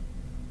aunt.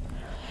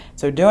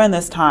 So during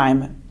this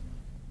time,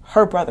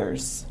 her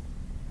brothers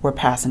were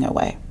passing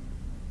away.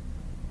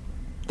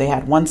 They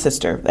had 1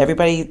 sister.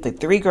 Everybody, the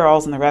 3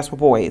 girls and the rest were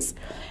boys.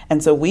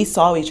 And so we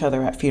saw each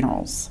other at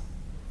funerals.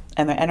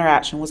 And the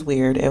interaction was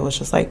weird. It was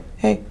just like,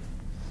 hey,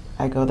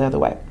 I go the other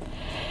way.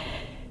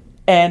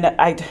 And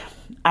I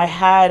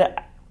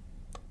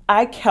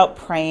kept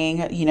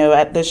praying.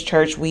 At this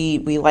church,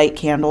 we light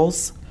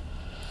candles.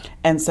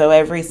 And so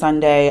every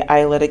Sunday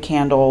I lit a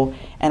candle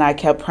and I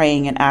kept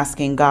praying and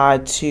asking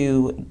God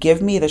to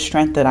give me the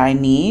strength that I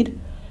need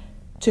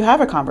to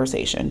have a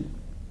conversation,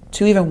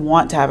 to even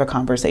want to have a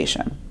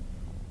conversation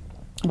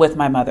with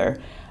my mother.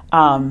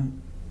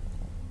 And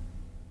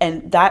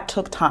that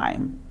took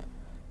time.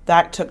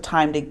 That took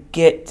time to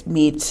get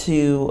me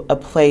to a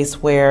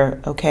place where,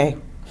 okay,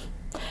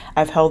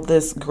 I've held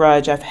this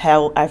grudge, I've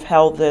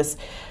held this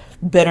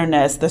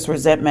bitterness, this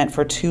resentment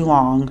for too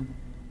long.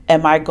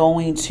 Am I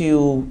going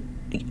to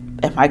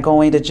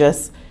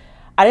just,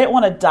 I didn't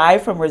want to die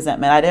from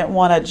resentment. I didn't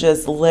want to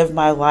just live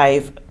my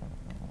life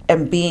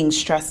and being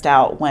stressed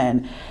out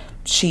when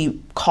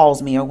she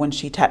calls me or when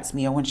she texts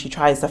me or when she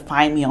tries to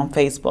find me on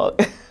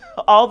Facebook.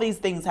 All these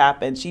things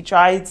happen. She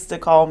tries to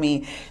call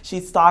me.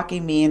 She's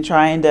stalking me and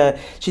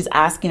she's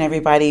asking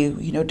everybody,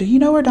 do you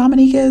know where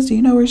Dominique is? Do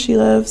you know where she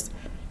lives?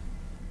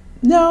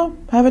 No,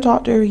 I haven't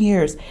talked to her in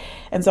years.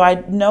 And so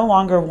I no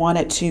longer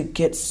wanted to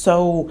get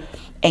so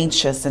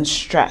anxious and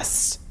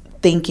stressed,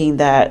 thinking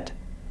that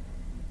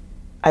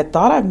I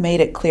thought I've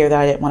made it clear that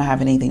I didn't want to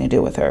have anything to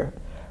do with her.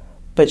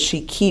 But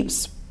she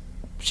keeps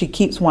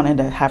wanting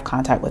to have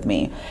contact with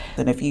me.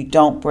 And if you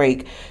don't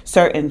break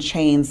certain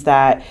chains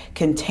that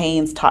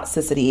contains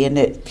toxicity and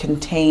it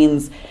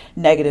contains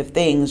negative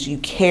things, you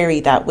carry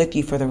that with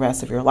you for the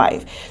rest of your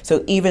life.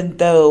 So even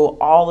though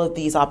all of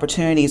these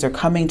opportunities are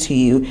coming to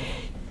you,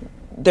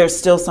 there's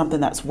still something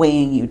that's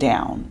weighing you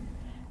down.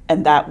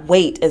 And that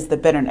weight is the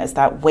bitterness,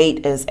 that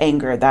weight is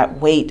anger, that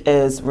weight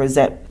is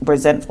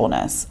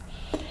resentfulness.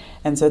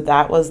 And so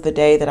that was the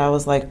day that I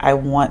was like, I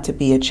want to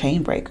be a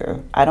chain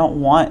breaker. I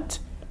don't want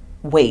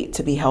weight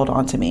to be held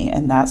onto me.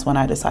 And that's when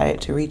I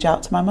decided to reach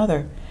out to my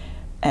mother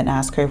and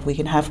ask her if we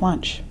can have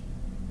lunch.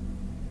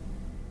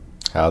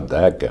 How'd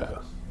that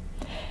go?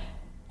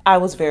 I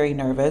was very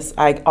nervous.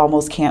 I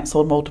almost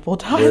canceled multiple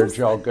times. Where'd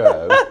y'all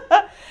go?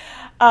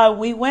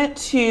 We went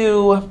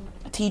to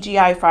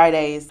TGI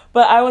Fridays,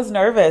 but I was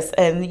nervous,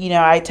 and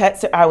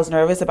I was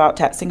nervous about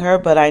texting her,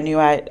 but I knew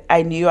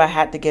I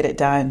had to get it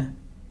done.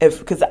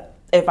 Because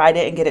if I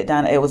didn't get it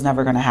done, it was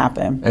never going to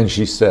happen. And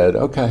she said,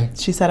 okay.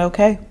 She said,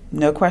 okay,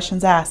 no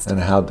questions asked. And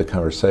how'd the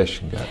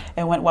conversation go?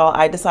 It went well.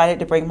 I decided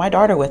to bring my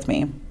daughter with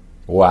me.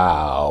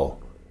 Wow,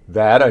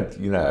 that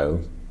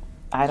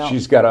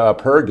she's got to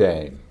up her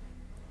game.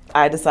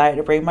 I decided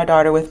to bring my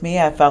daughter with me.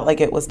 I felt like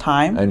it was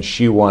time. And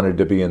she wanted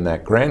to be in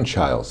that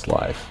grandchild's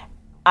life.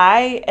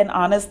 And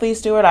honestly,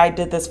 Stuart, I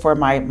did this for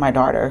my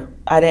daughter.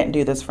 I didn't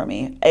do this for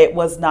me. It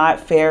was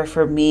not fair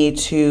for me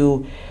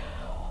to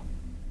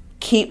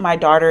keep my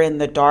daughter in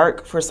the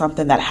dark for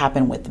something that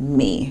happened with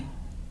me.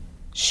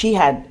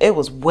 It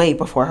was way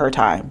before her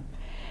time.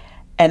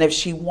 And if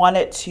she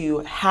wanted to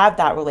have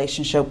that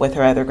relationship with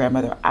her other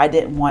grandmother, I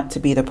didn't want to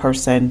be the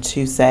person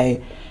to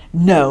say,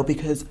 no,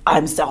 because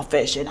I'm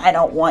selfish and I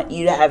don't want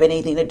you to have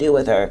anything to do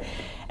with her.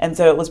 And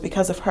so it was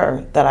because of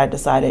her that I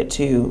decided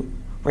to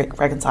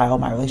reconcile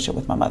my relationship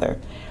with my mother.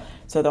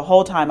 So the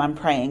whole time I'm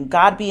praying,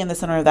 God, be in the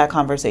center of that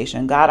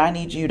conversation. God, I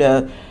need you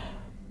to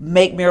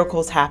make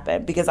miracles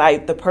happen, because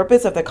the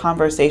purpose of the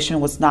conversation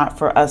was not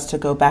for us to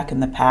go back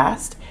in the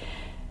past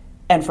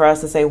and for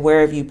us to say,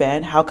 where have you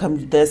been? How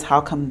come this?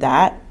 How come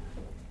that?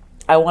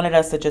 I wanted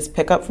us to just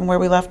pick up from where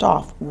we left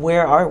off.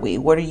 Where are we?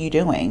 What are you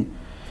doing?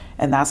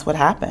 And that's what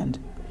happened.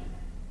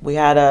 We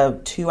had a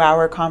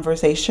 2-hour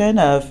conversation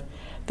of,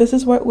 this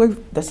is what we've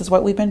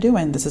been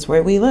doing. This is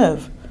where we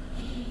live.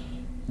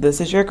 This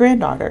is your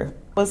granddaughter.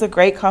 It was a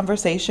great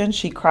conversation.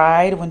 She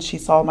cried when she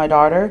saw my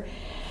daughter.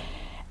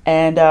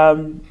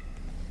 And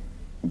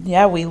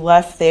we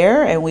left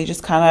there and we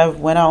just kind of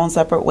went our own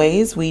separate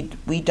ways. We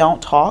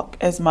don't talk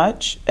as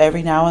much.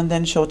 Every now and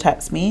then she'll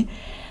text me.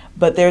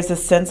 But there's a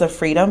sense of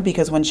freedom,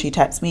 because when she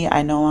texts me,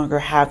 I no longer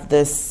have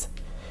this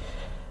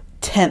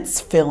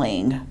tense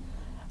feeling.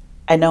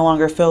 I no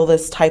longer feel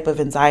this type of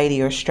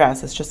anxiety or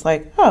stress. It's just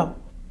like, oh,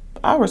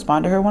 I'll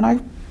respond to her when I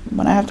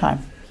have time.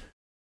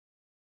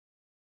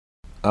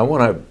 I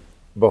want to,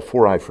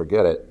 before I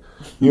forget it,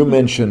 you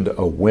mentioned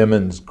a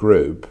women's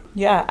group.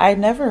 Yeah, I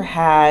never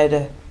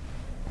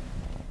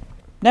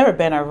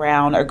been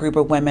around a group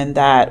of women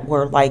that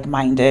were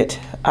like-minded.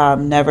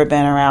 Never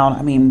been around,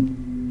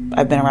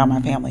 I've been around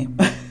my family.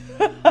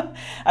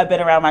 I've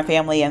been around my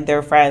family and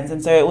their friends.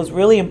 And so it was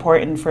really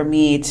important for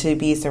me to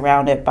be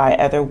surrounded by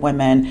other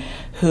women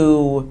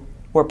who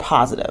were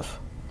positive.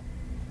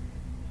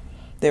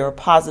 They were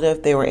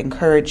positive, they were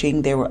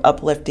encouraging, they were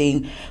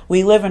uplifting.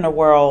 We live in a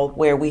world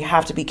where we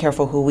have to be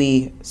careful who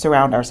we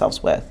surround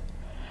ourselves with.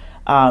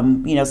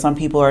 Some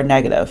people are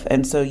negative,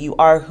 and so you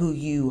are who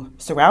you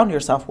surround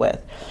yourself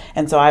with.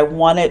 And so I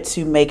wanted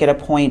to make it a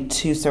point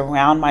to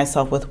surround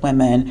myself with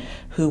women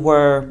who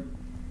were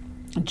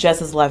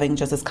just as loving,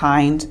 just as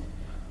kind,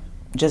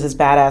 just as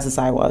badass as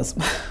I was.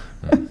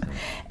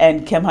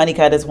 And Kim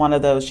Honeycutt is one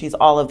of those. She's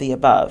all of the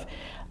above.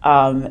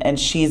 And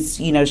she's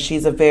and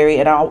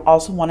I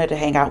also wanted to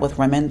hang out with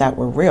women that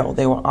were real.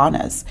 They were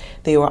honest.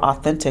 They were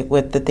authentic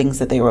with the things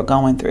that they were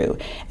going through.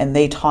 And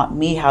they taught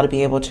me how to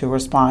be able to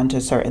respond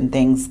to certain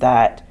things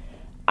that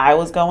I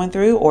was going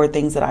through, or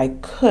things that I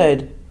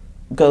could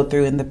go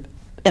through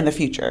in the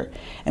future,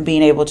 and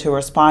being able to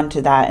respond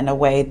to that in a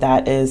way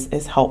that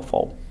is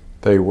helpful.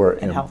 They were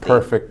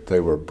imperfect.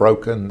 They were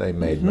broken. They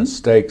made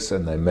mistakes,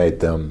 and they made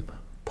them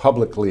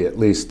publicly, at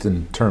least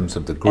in terms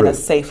of the group. In a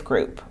safe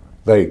group.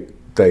 They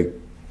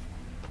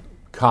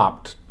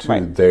copped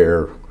to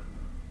their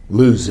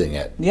losing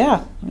it.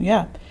 Yeah.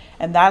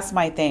 And that's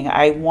my thing.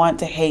 I want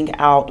to hang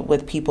out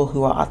with people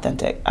who are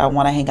authentic. I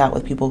want to hang out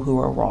with people who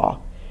are raw.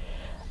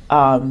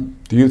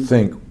 Do you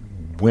think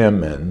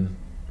women,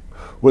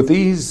 were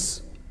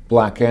these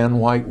black and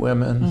white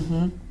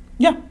women?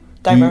 Yeah,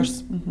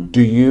 diverse.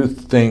 Do you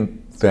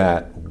think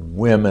that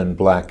women,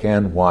 black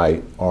and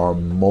white, are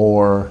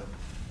more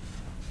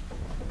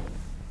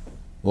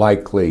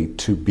likely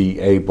to be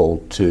able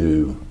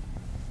to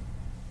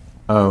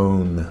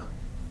own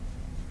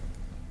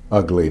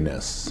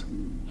ugliness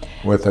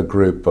with a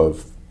group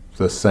of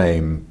the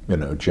same,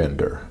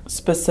 gender.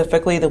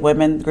 Specifically, the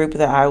women group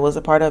that I was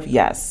a part of,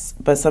 yes.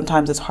 But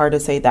sometimes it's hard to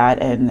say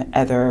that in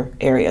other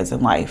areas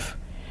in life.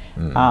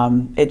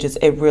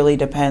 It really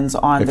depends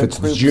on if the it's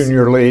groups. The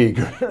junior league.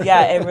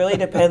 Yeah, it really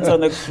depends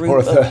on the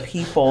group of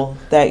people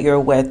that you're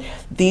with.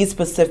 These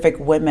specific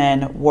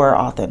women were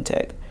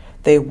authentic.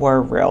 They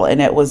were real.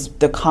 And it was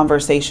the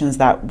conversations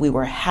that we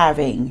were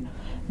having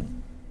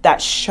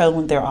that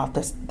showed their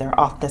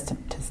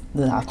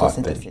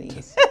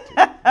authenticity.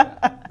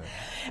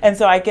 And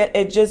so I get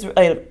it.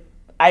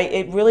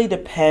 It really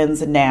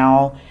depends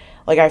now.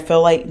 Like, I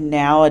feel like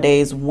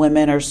nowadays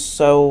women are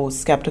so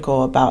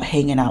skeptical about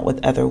hanging out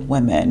with other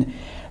women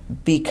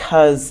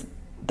because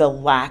the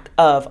lack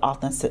of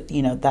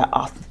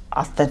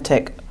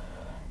authentic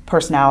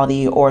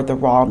personality or the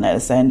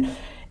rawness. And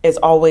it's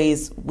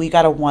always, we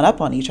got to one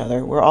up on each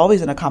other. We're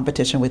always in a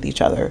competition with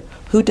each other.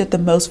 Who did the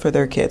most for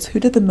their kids? Who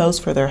did the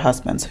most for their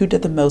husbands? Who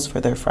did the most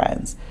for their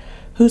friends?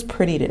 Who's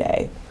pretty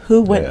today?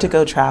 Who went to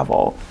go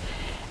travel?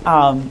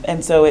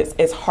 And so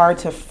it's hard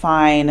to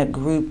find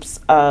groups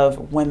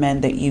of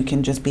women that you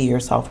can just be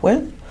yourself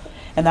with.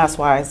 And that's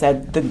why I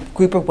said the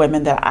group of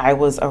women that I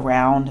was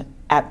around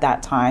at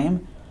that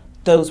time,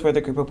 those were the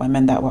group of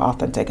women that were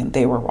authentic, and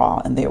they were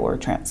raw, and they were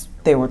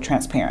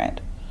transparent.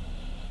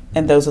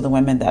 And those are the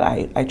women that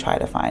I try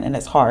to find. And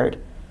it's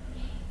hard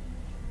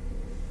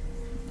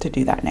to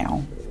do that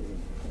now.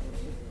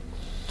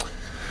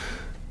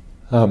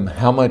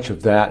 How much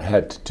of that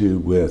had to do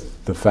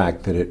with the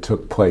fact that it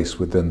took place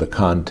within the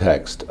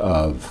context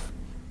of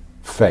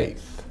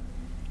faith?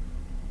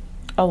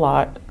 A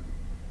lot.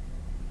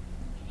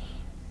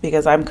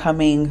 Because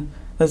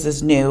this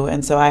is new,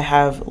 and so I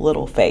have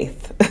little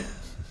faith.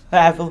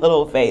 I have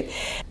little faith.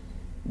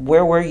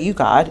 Where were you,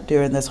 God,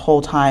 during this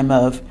whole time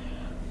of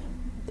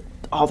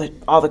all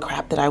the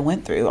crap that I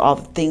went through, all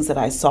the things that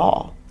I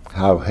saw?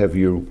 How have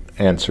you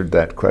answered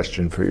that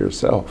question for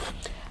yourself?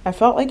 I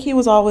felt like he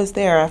was always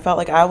there. I felt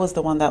like I was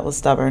the one that was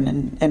stubborn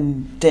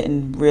and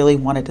didn't really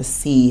wanted to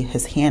see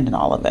his hand in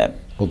all of it.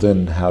 Well,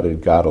 then how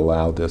did God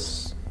allow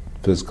this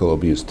physical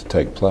abuse to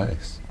take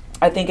place?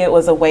 I think it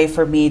was a way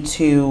for me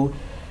to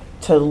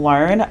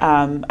learn.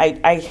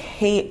 I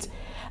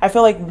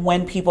feel like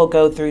when people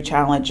go through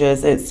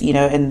challenges, it's,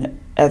 and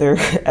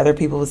other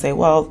people would say,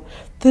 well,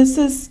 this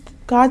is,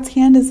 God's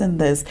hand is in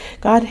this.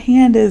 God's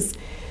hand is...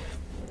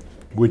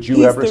 Would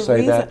you ever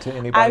say that to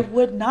anybody? I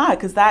would not,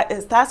 because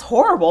that's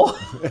horrible.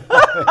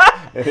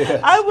 It is.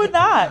 I would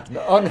not.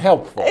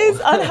 Unhelpful. It's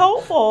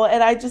unhelpful,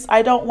 and I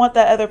don't want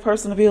that other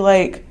person to be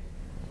like,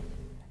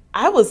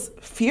 I was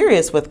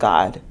furious with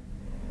God,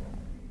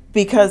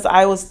 because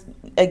I was,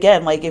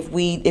 again, like, if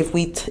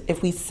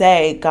we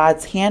say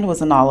God's hand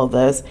was in all of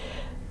this,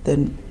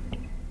 then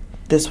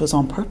this was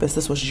on purpose.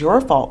 This was your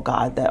fault,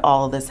 God, that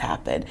all of this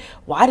happened.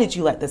 Why did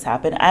you let this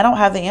happen? I don't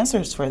have the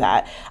answers for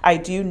that. I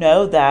do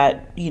know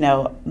that,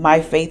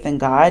 my faith in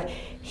God,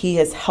 He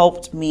has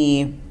helped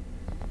me.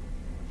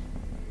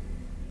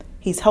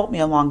 He's helped me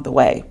along the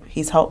way.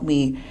 He's helped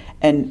me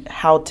in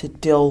how to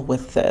deal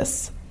with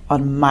this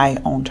on my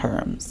own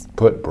terms.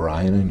 Put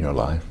Brian in your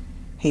life.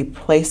 He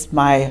placed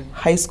my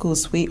high school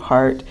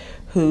sweetheart,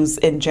 who's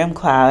in gym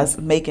class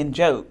making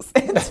jokes,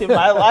 into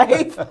my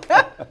life.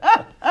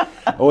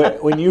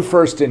 When you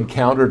first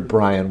encountered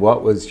Brian,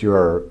 what was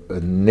your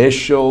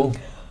initial,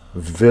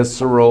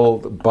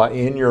 visceral,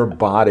 in your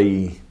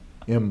body,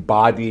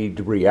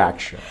 embodied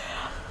reaction?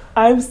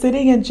 I'm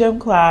sitting in gym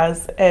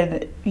class,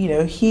 and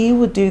he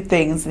would do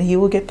things and he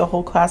would get the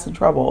whole class in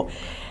trouble.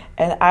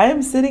 And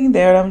I'm sitting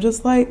there and I'm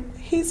just like,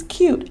 he's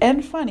cute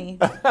and funny.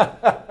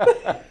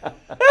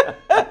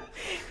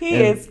 He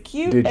is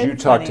cute and funny. Did you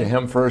talk to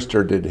him first,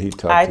 or did he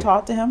talk to you? I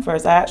talked to him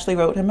first. I actually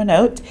wrote him a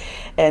note,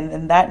 and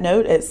in that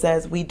note it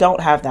says, we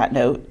don't have that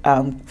note.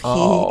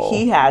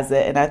 He has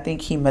it, and I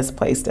think he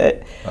misplaced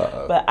it.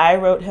 Uh-oh. But I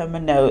wrote him a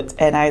note,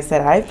 and I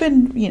said, I've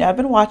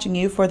been watching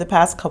you for the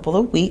past couple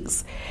of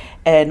weeks,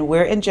 and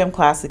we're in gym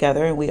class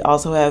together, and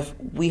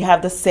we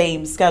have the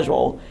same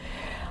schedule.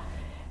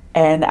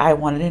 And I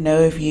wanted to know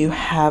if you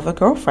have a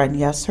girlfriend,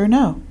 yes or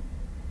no.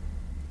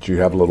 Did you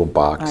have little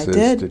boxes? I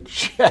did. To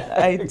check?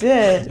 I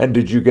did. And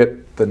did you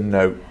get the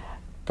note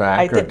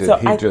back, or did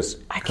he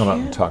just come up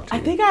and talk to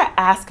you? I think I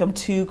asked him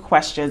 2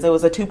 questions. It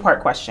was a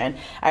 2-part question.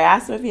 I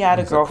asked him if he had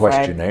a girlfriend. It was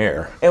a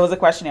questionnaire. It was a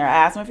questionnaire. I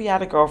asked him if he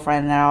had a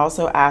girlfriend, and I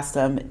also asked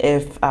him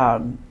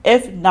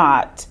if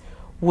not,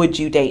 would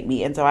you date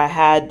me? And so I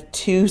had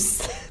two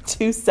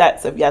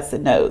sets of yes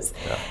and no's.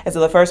 Yeah. And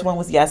so the first one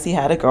was yes, he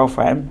had a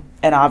girlfriend,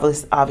 and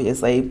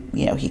obviously,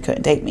 he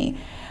couldn't date me.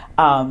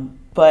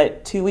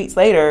 But 2 weeks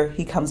later,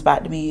 he comes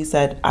back to me. He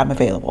said, I'm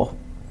available.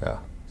 Yeah.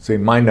 See,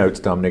 my notes,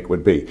 Dominique,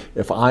 would be,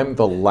 if I'm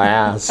the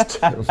last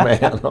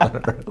man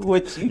on earth,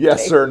 would you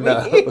yes or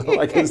no? Me?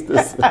 Like, is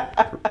this?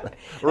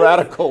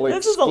 radical exclusion.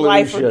 This is a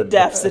life or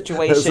death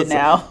situation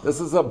now. This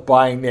is a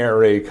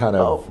binary kind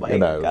of,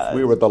 gosh.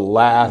 we were the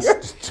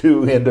last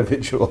two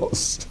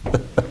individuals.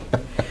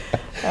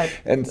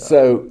 And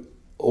so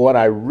what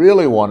I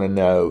really want to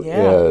know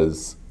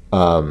is,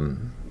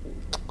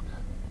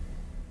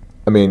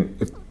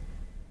 if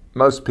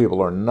most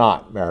people are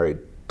not married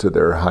to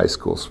their high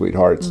school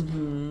sweethearts,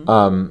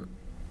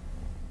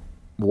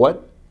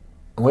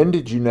 when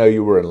did you know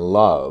you were in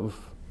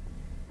love,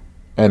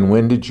 and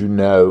when did you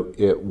know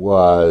it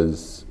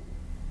was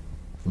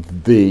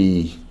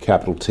the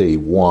capital T,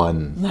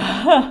 one,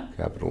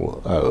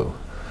 capital O?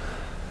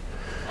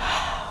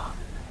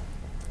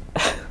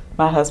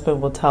 My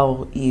husband will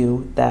tell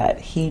you that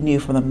he knew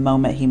from the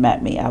moment he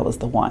met me I was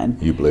the one.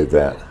 You believe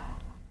that?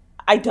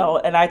 I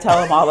don't, and I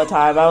tell him all the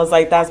time. I was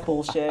like, that's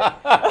bullshit.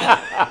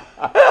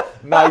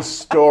 Nice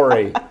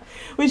story.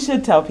 We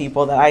should tell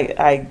people that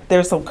I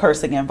there's some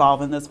cursing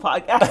involved in this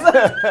podcast.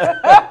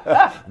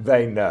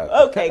 They know.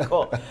 Okay,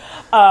 cool.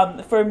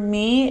 For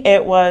me,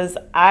 it was,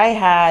 I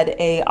had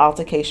a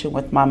altercation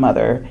with my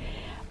mother,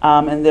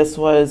 and this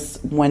was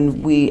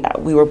when we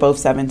were both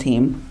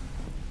 17.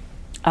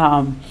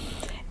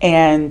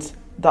 And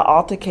the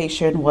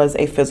altercation was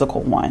a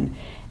physical one.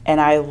 And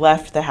I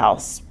left the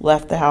house,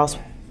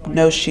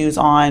 no shoes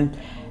on,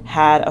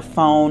 had a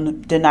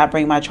phone, did not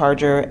bring my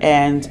charger.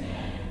 And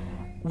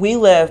I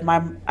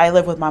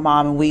live with my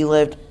mom, and we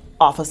lived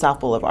off of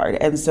South Boulevard.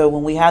 And so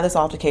when we had this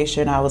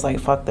altercation, I was like,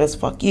 fuck this,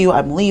 fuck you,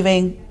 I'm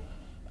leaving.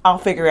 I'll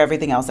figure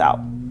everything else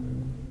out.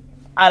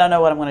 I don't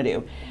know what I'm going to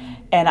do.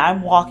 And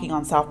I'm walking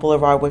on South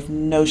Boulevard with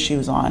no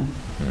shoes on,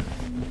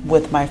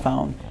 with my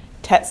phone,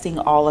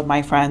 texting all of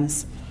my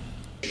friends.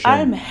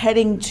 I'm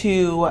heading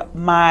to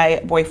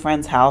my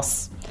boyfriend's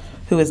house,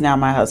 who is now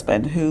my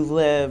husband, who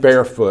lived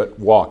barefoot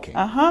walking.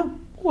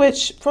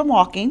 Which from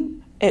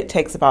walking, it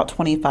takes about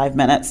 25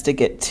 minutes to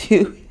get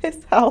to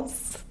his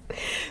house.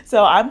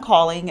 So I'm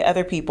calling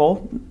other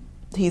people.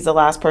 He's the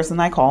last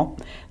person I call.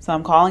 So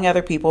I'm calling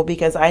other people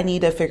because I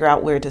need to figure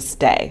out where to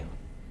stay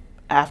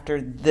after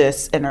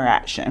this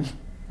interaction.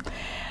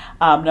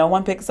 No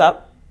one picks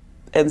up.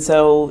 And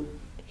so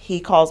he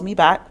calls me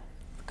back,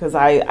 because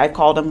I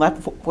called him,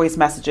 left voice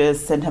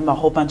messages, sent him a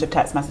whole bunch of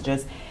text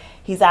messages.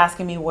 He's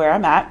asking me where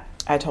I'm at.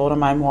 I told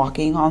him I'm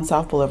walking on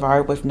South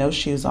Boulevard with no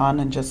shoes on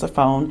and just a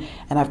phone,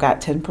 and I've got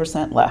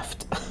 10%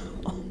 left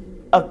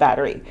of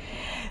battery.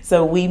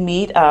 So we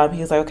meet. He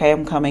was like, okay,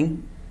 I'm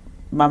coming.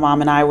 My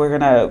mom and I were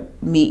going to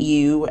meet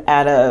you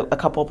at a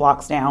couple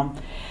blocks down.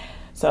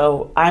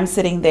 So I'm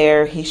sitting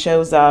there. He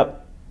shows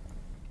up.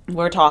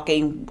 We're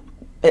talking,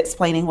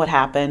 explaining what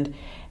happened.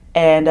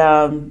 And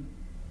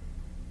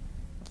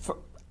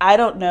I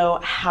don't know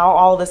how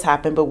all this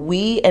happened, but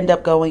we end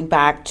up going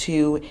back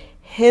to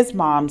his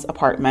mom's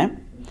apartment,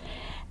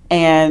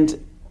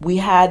 and we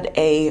had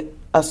a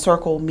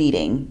circle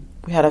meeting.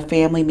 We had a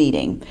family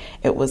meeting.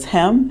 It was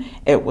him,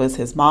 it was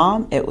his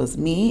mom, it was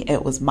me,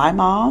 it was my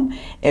mom,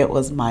 it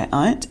was my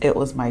aunt, it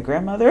was my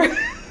grandmother.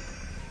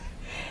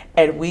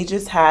 And we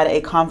just had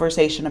a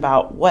conversation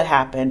about what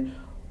happened,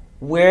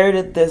 where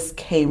did this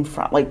came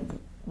from, like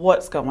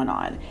what's going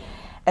on.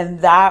 And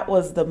that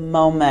was the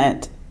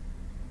moment.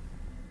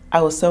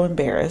 I was so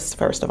embarrassed,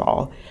 first of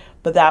all,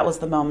 but that was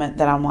the moment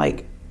that I'm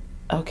like,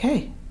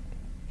 okay,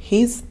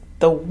 he's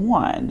the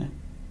one.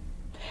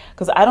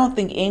 Because I don't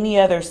think any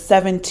other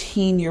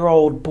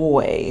 17-year-old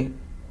boy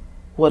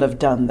would have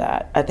done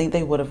that. I think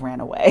they would have ran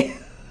away.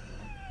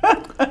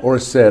 Or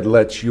said,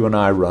 let's you and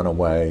I run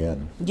away.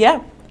 And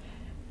yeah.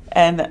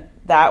 And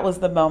that was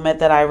the moment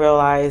that I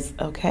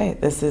realized, okay,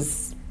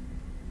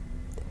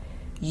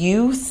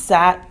 you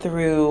sat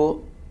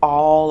through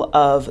all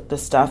of the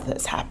stuff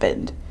that's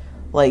happened.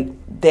 Like,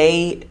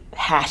 they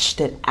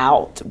hashed it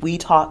out. We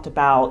talked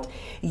about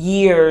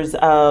years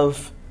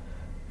of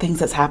things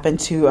that's happened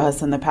to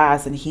us in the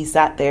past, and he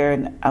sat there,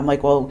 and I'm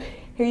like, well,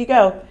 here you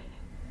go.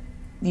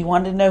 You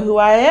wanted to know who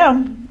I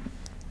am?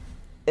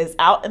 It's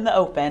out in the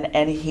open.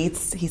 And he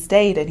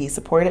stayed, and he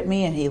supported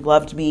me, and he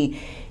loved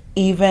me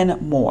even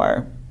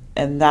more.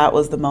 And that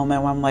was the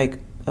moment where I'm like,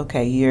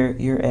 okay, you're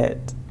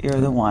it.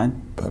 You're the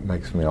one. That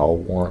makes me all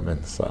warm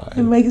inside.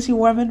 It makes you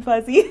warm and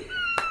fuzzy.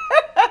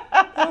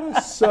 That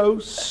is so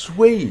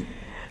sweet.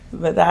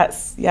 But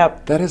that's,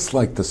 yep. That is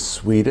like the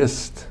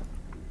sweetest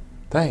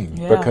thing,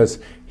 Yeah. because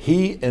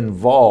he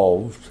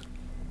involved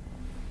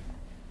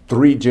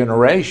 3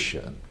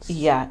 generations.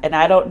 Yeah, and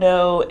I don't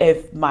know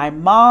if my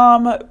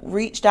mom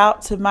reached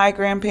out to my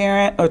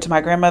grandparent or to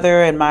my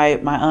grandmother and my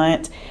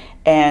aunt,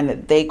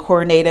 and they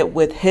coordinated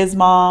with his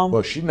mom.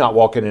 Well, she's not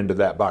walking into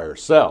that by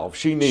herself.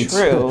 She needs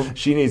True.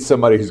 She needs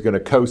somebody who's going to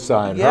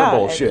co-sign her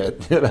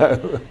bullshit, you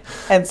know.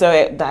 And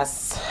so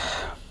that's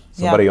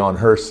somebody on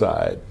her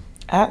side.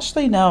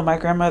 Actually, no. My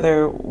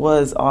grandmother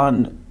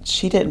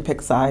she didn't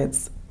pick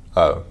sides.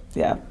 Oh.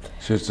 Yeah.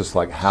 She was just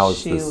like,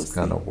 how's this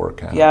going to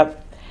work out?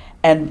 Yep.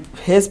 And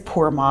his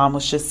poor mom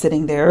was just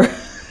sitting there.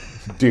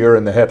 Deer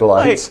in the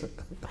headlights. Like,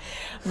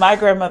 my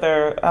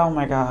grandmother, oh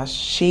my gosh,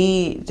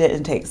 she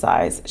didn't take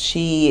sides.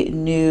 She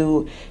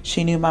knew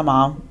my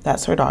mom.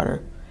 That's her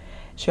daughter.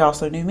 she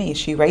also knew me.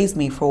 She raised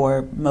me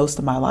for most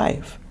of my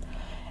life.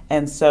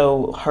 And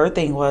so her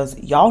thing was,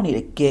 y'all need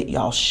to get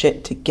y'all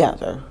shit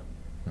together.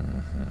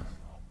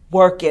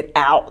 Work it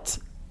out.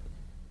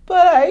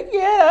 But I can't,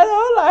 I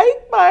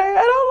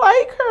don't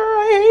like her,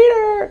 I hate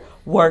her.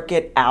 Work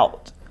it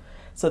out.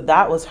 So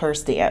that was her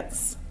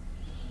stance.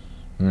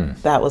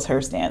 That was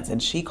her stance.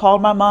 And she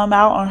called my mom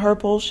out on her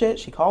bullshit.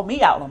 She called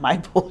me out on my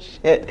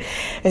bullshit.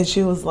 And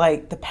she was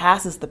like, the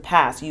past is the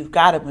past. You've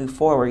got to move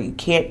forward. You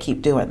can't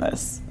keep doing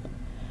this.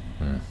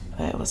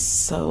 But it was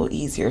so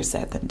easier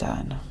said than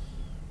done.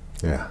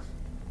 Yeah.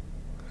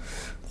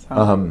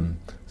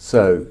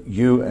 So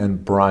you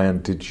and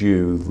Brian, did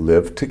you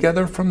live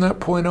together from that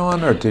point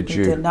on, or did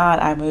you? We did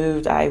not. I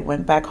moved. I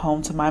went back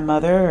home to my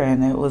mother,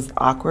 and it was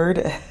awkward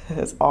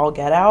as all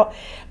get out.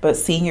 But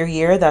senior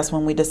year, that's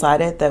when we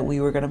decided that we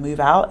were going to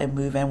move out and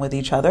move in with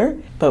each other.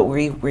 But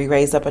we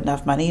raised up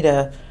enough money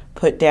to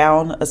put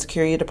down a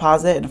security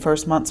deposit and a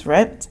first month's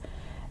rent,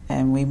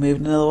 and we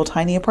moved in a little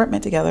tiny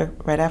apartment together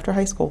right after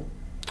high school.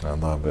 I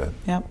love it.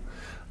 Yep.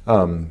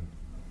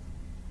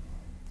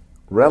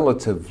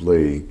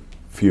 Relatively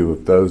few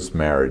of those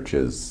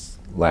marriages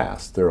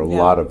last. There are a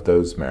lot of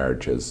those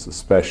marriages,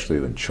 especially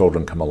when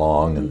children come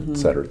along and et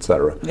cetera, et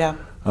cetera. Yeah.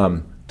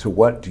 To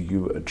what do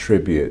you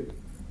attribute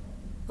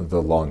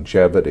the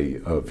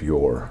longevity of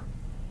your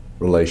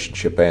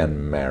relationship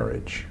and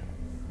marriage?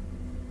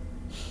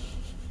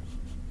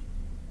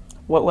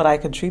 What would I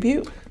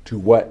contribute? To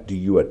what do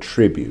you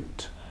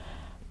attribute?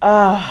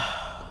 I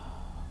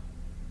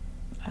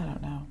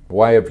don't know.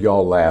 Why have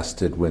y'all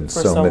lasted when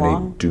so many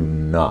long? do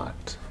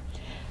not?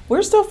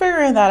 We're still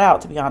figuring that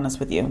out, to be honest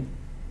with you.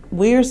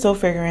 We are still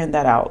figuring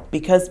that out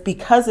because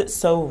it's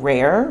so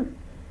rare.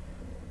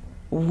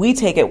 We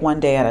take it one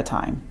day at a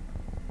time.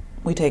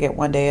 We take it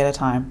one day at a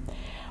time.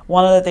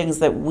 One of the things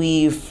that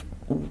we've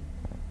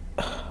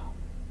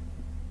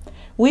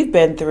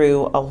been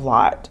through a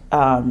lot,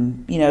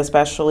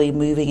 especially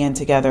moving in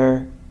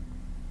together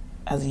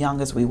as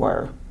young as we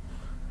were.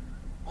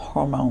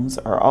 Hormones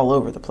are all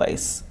over the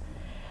place.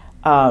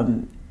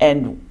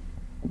 And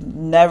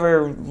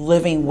never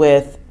living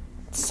with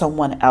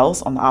someone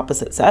else on the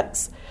opposite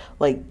sex,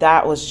 like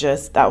that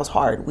was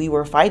hard. We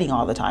were fighting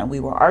all the time. We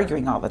were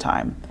arguing all the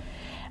time.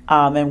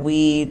 And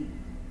we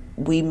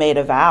made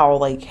a vow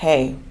like,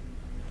 hey,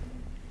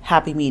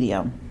 happy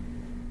medium.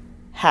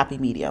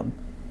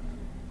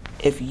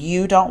 If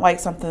you don't like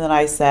something that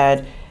I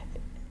said,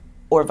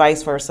 or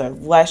vice versa,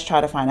 let's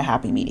try to find a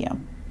happy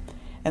medium.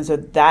 And so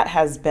that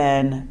has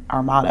been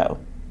our motto.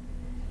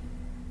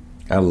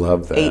 I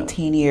love that.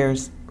 18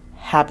 years,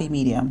 happy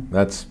medium.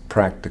 That's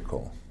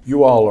practical.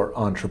 You all are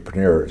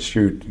entrepreneurs.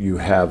 You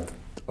have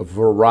a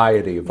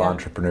variety of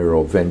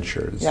entrepreneurial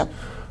ventures. Yep.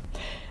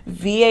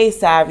 VA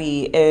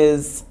Savvy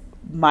is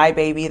my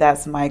baby.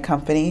 That's my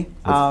company.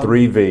 With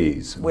 3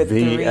 V's. With VA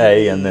 3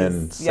 V's. and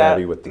then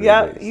Savvy with 3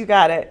 V's. You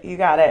got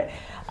it.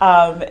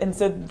 And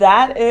so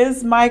that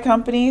is my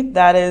company.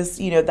 That is,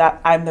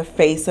 that I'm the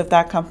face of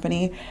that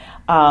company.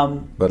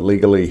 But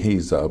legally,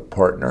 he's a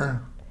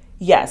partner?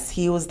 Yes,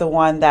 he was the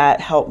one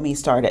that helped me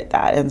start at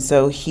that. And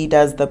so he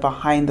does the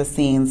behind the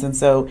scenes. And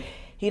so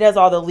he does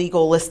all the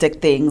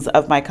legalistic things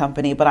of my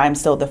company, but I'm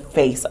still the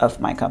face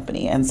of my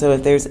company. And so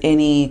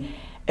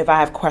if I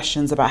have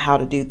questions about how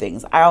to do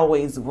things, I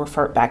always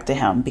refer back to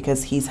him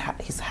because he's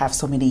have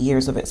so many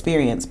years of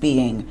experience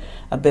being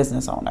a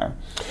business owner.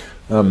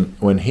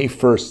 When he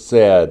first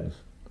said,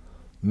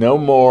 no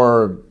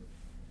more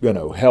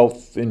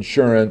health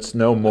insurance,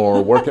 no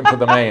more working for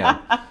the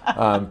man.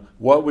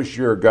 What was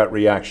your gut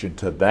reaction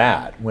to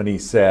that when he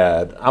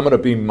said, I'm going to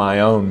be my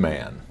own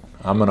man.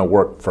 I'm going to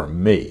work for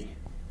me?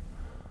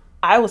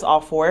 I was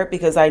all for it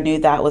because I knew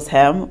that was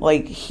him.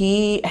 Like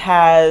he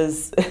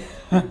has,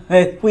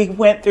 we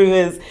went through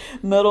his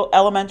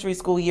elementary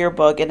school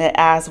yearbook and it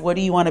asked, what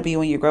do you want to be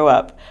when you grow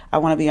up? I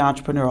want to be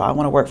entrepreneurial. I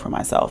want to work for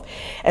myself.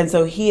 And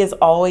so he has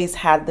always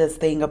had this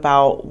thing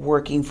about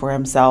working for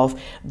himself,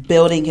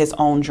 building his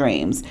own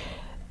dreams.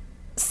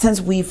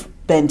 Since we've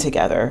been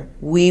together,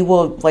 we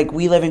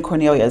live in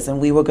Cornelius and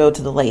we will go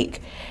to the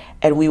lake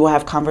and we will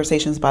have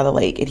conversations by the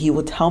lake and he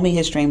will tell me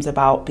his dreams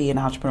about being an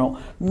entrepreneur.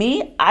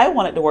 Me, I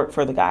wanted to work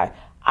for the guy.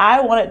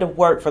 I wanted to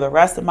work for the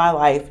rest of my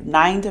life,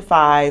 9 to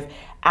 5,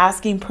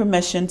 asking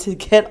permission to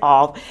get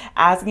off,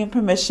 asking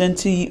permission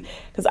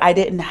because I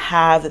didn't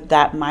have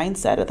that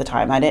mindset at the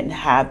time. I didn't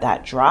have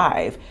that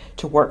drive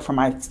to work for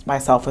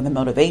myself and the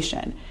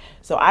motivation.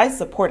 So I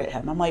supported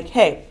him. I'm like,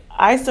 hey,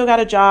 I still got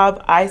a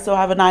job. I still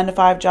have a 9 to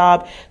 5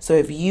 job. So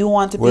if you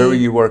want to Where were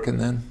you working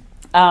then?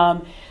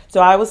 So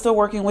I was still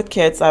working with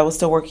kids. I was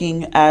still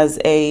working as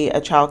a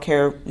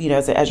childcare,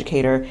 as an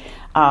educator.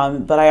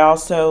 But I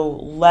also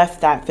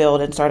left that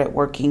field and started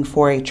working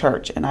for a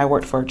church. And I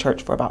worked for a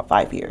church for about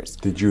 5 years.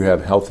 Did you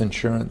have health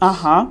insurance?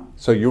 Uh-huh.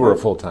 So you were a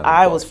full-time employee?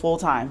 I was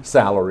full-time.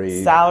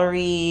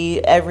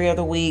 Salary every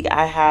other week.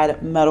 I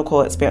had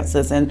medical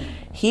expenses. And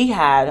he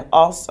had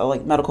also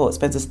medical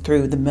expenses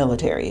through the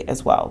military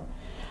as well.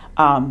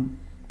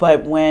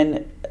 But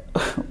when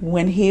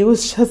when he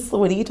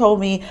told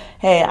me,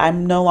 hey,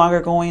 I'm no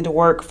longer going to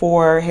work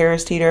for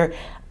Harris Teeter,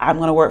 I'm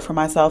going to work for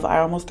myself, I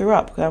almost threw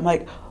up. I'm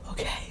like,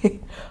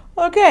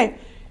 okay.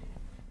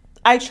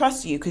 I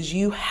trust you because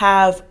you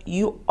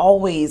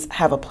always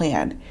have a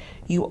plan.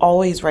 You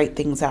always write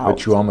things out.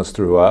 But you almost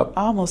threw up?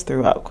 I almost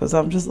threw up because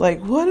I'm just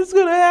like, what is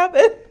going to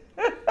happen?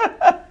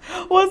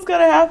 What's going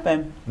to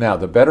happen? Now,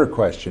 the better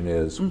question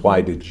is,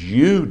 why did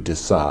you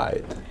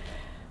decide to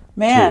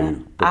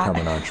become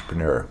an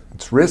entrepreneur?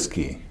 It's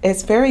risky.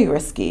 It's very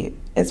risky.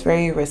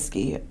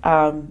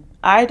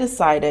 I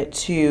decided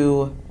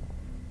to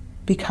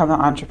become an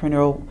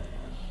entrepreneur.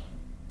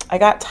 I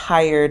got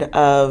tired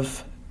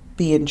of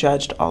being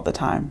judged all the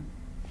time,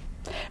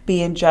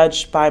 being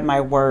judged by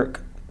my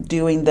work,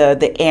 doing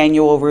the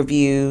annual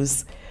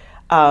reviews,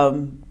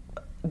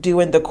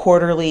 doing the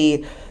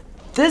quarterly,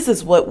 this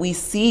is what we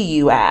see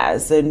you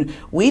as, and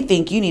we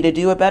think you need to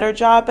do a better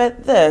job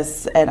at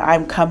this. And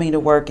I'm coming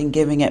to work and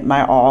giving it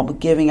my all,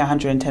 giving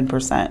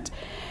 110%.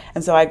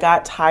 And so I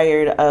got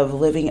tired of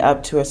living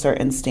up to a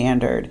certain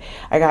standard.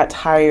 I got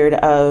tired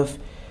of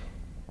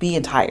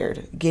being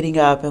tired, getting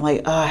up and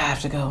like, oh, I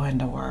have to go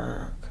into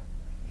work.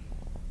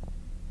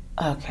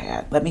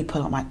 Okay, let me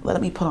put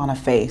on a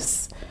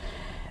face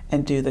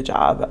and do the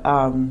job.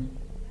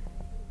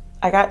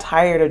 I got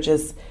tired of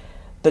just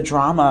the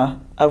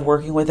drama of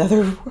working with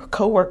other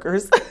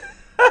coworkers.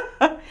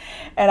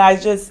 And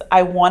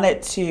I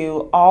wanted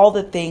to, all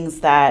the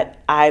things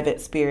that I've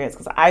experienced,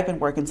 because I've been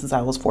working since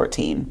I was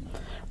 14.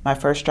 My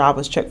first job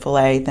was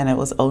Chick-fil-A, then it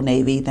was Old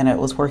Navy, then it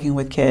was working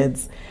with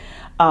kids,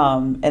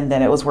 and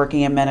then it was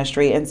working in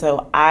ministry. And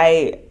so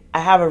I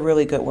have a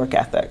really good work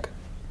ethic.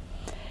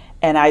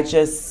 And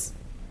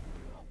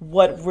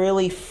what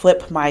really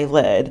flipped my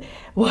lid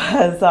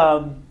was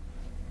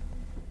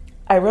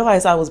I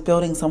realized I was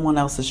building someone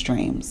else's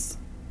dreams.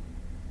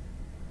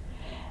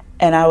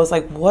 And I was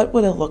like, what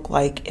would it look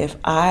like if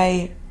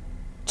I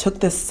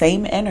took this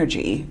same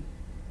energy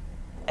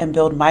and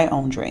build my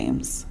own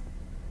dreams,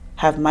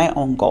 have my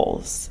own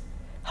goals,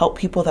 help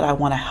people that I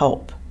want to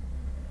help,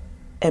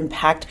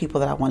 impact people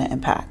that I want to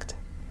impact.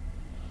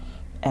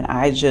 And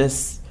I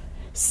just,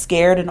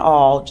 scared and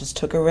all, just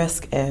took a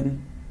risk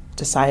and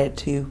decided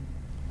to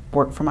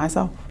work for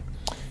myself.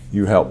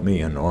 You helped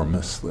me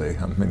enormously.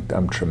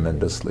 I'm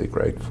tremendously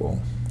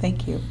grateful.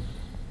 Thank you.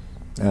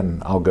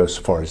 And I'll go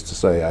so far as to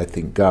say I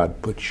think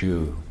God put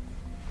you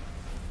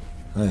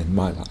in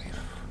my life.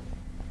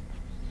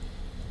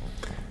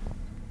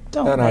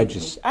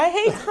 I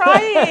hate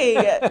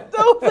crying.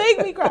 Don't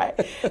make me cry.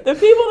 The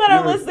people that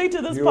are listening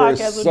to this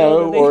podcast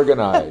will know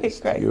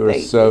that you are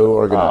so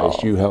organized.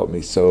 Oh. You help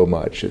me so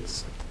much.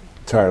 It's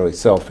entirely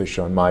selfish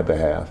on my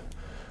behalf.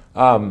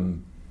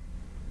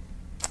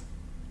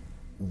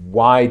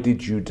 Why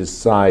did you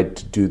decide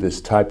to do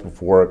this type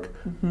of work?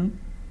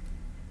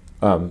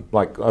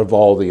 Like, of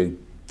all the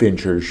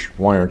ventures,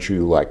 why aren't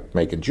you like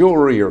making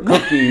jewelry or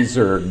cookies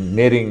or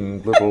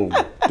knitting little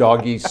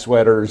doggy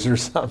sweaters or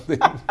something?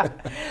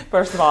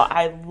 First of all,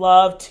 I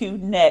love to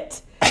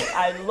knit.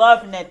 I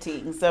love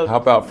knitting. So how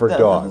about for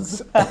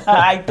dogs?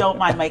 I don't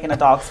mind making a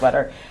dog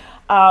sweater.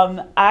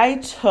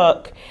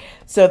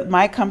 So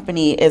my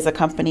company is a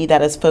company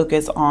that is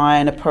focused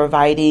on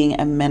providing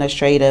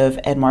administrative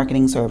and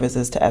marketing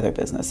services to other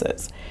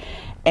businesses.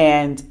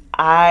 And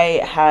I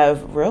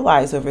have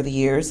realized over the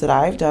years that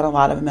I've done a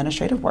lot of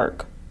administrative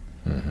work.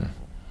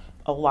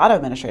 A lot of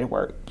administrative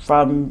work,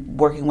 from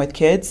working with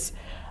kids,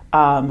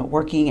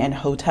 working in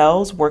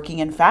hotels, working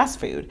in fast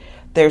food.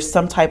 There's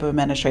some type of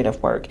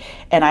administrative work.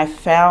 And I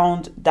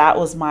found that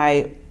was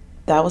my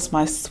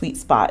sweet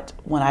spot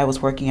when I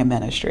was working in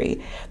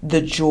ministry.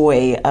 The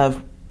joy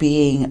of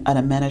being an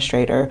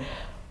administrator,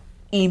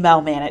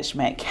 email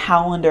management,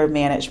 calendar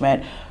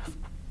management,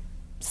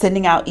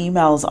 sending out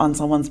emails on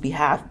someone's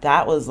behalf.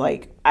 That was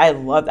like, I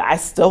love that. I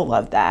still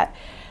love that.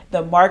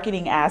 The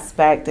marketing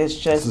aspect is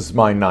just... This is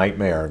my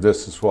nightmare.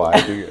 This is why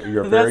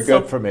you're very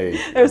good for me.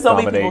 There's so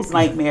many people's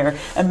nightmare.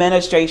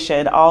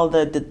 Administration, all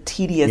the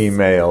tedious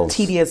emails,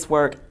 tedious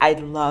work. I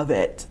love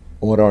it.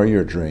 What are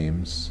your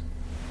dreams?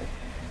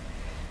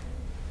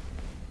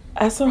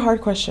 That's a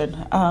hard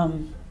question.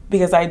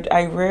 Because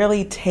I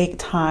rarely take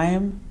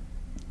time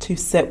to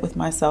sit with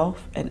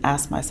myself and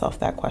ask myself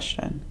that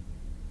question.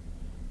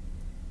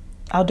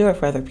 I'll do it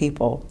for other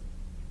people.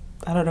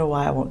 I don't know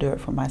why I won't do it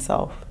for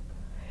myself.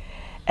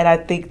 And I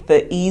think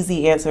the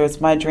easy answer is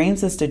my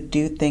dreams is to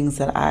do things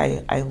that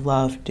I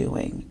love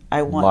doing.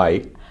 I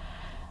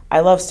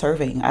love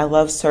serving. I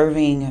love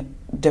serving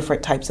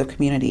different types of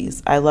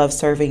communities. I love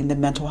serving the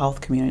mental health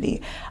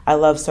community. I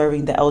love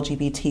serving the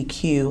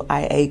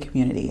LGBTQIA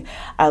community.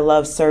 I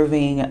love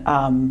serving,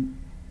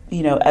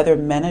 other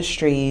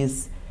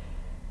ministries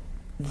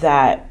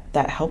that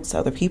helps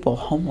other people,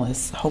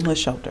 homeless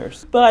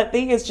shelters. But I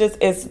think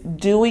it's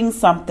doing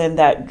something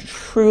that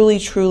truly,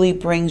 truly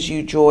brings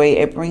you joy.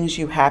 It brings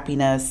you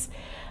happiness.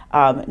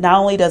 Not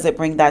only does it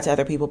bring that to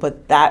other people,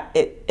 but that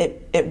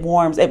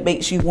it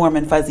makes you warm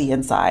and fuzzy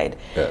inside.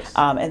 Yes.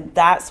 And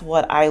that's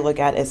what I look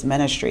at as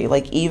ministry.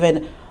 Like,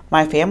 even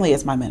my family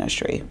is my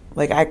ministry.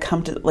 Like I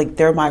come to, like,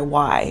 they're my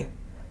why.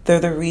 They're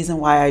the reason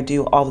why I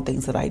do all the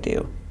things that I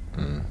do.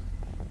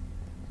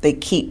 They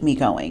keep me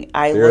going.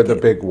 They're the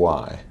big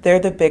why. They're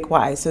the big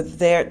why. So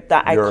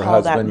I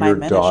call that my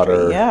ministry.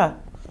 Daughter. Yeah.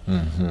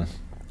 Mm-hmm.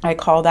 I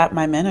call that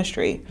my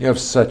ministry. You have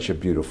such a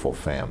beautiful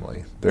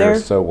family. They're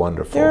so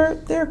wonderful.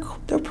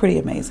 They're pretty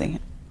amazing.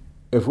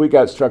 If we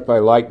got struck by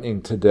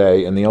lightning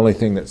today and the only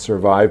thing that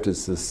survived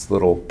is this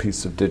little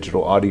piece of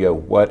digital audio,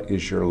 what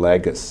is your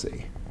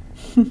legacy?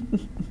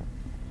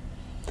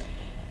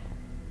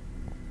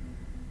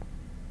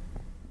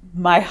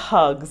 My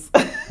hugs.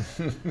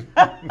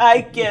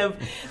 I give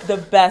the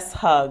best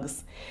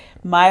hugs.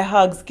 My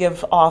hugs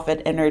give off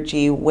an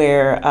energy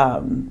where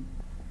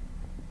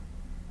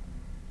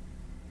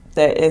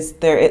it's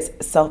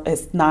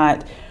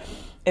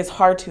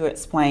hard to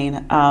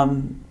explain.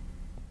 I'm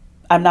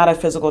not a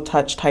physical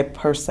touch type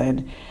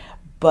person,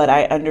 but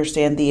I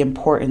understand the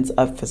importance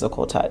of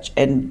physical touch,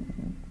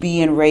 and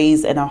being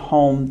raised in a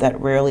home that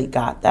rarely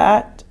got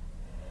that.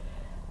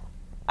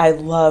 I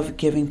love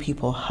giving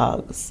people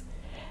hugs.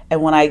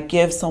 And when I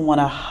give someone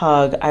a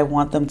hug, I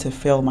want them to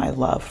feel my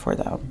love for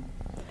them.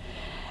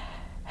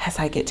 As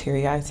I get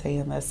teary-eyed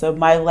saying this. So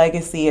my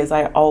legacy is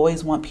I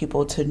always want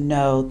people to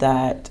know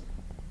that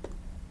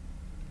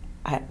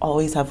I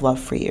always have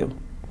love for you,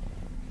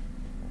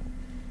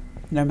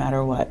 no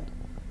matter what.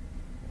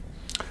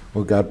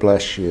 Well, God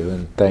bless you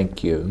and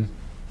thank you.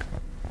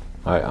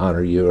 I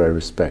honor you. I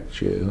respect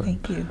you.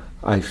 Thank you.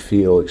 I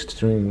feel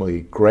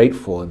extremely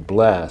grateful and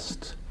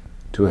blessed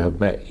to have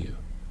met you.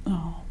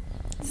 Oh.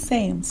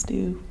 Same,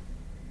 Stu.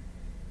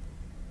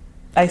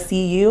 I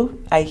see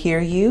you, I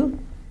hear you,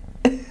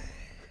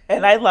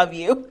 and I love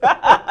you.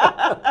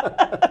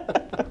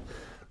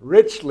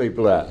 Richly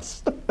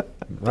blessed.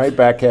 Right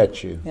back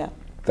at you. Yeah.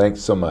 Thanks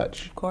so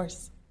much. Of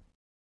course.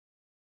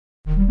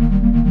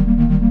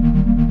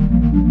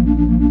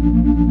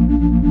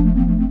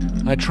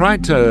 I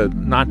tried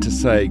not to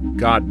say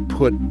God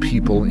put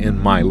people in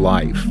my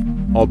life,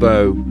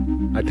 although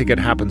I think it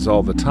happens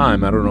all the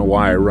time. I don't know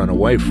why I run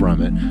away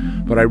from it,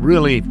 but I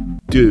really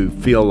do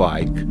feel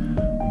like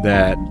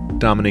that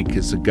Dominique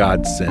is a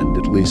godsend,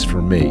 at least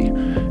for me.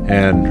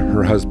 And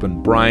her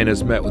husband Brian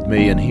has met with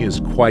me, and he is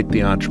quite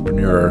the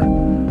entrepreneur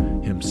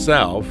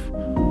himself,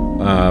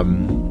 a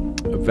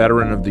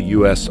veteran of the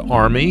U.S.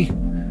 Army,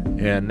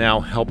 and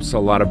now helps a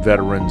lot of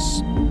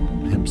veterans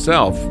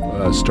himself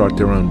start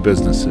their own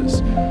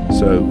businesses.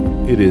 So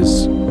it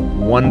is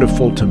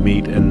wonderful to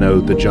meet and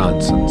know the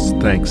Johnsons.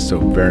 Thanks so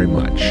very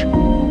much.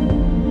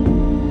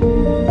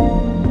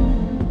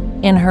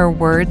 In Her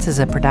Words is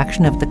a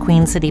production of the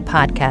Queen City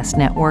Podcast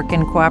Network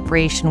in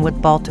cooperation with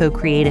Balto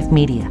Creative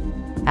Media.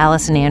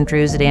 Allison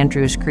Andrews at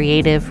Andrews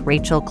Creative,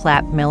 Rachel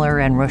Clapp Miller,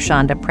 and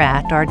Roshonda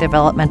Pratt are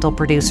developmental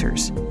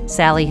producers.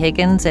 Sally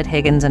Higgins at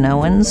Higgins &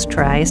 Owens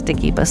tries to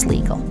keep us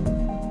legal.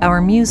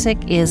 Our music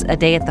is A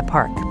Day at the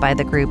Park by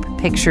the group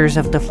Pictures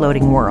of the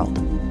Floating World.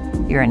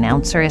 Your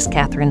announcer is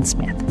Catherine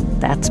Smith.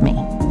 That's me.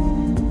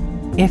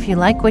 If you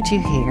like what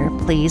you hear,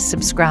 please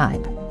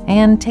subscribe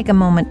and take a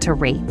moment to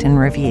rate and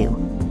review.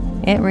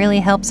 It really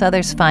helps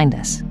others find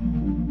us.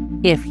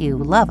 If you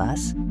love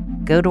us,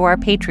 go to our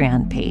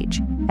Patreon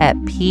page at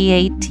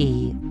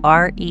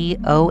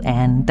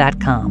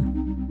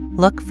patreon.com.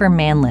 Look for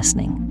Man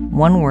Listening,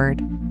 one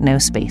word, no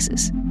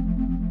spaces.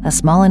 A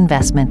small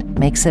investment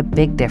makes a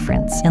big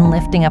difference in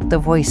lifting up the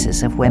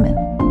voices of women.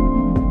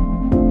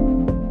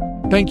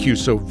 Thank you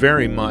so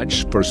very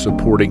much for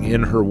supporting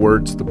In Her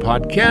Words, the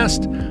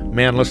podcast,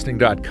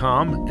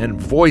 manlistening.com, and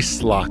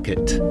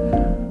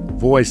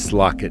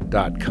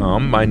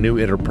voicelocket.com, my new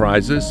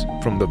enterprises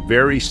from the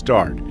very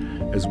start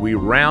as we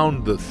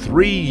round the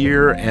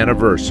 3-year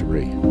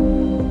anniversary.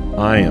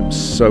 I am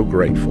so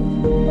grateful.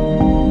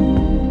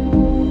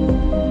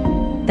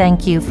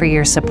 Thank you for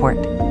your support.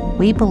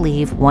 We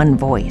believe one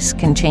voice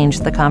can change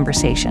the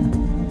conversation.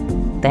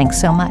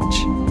 Thanks so much.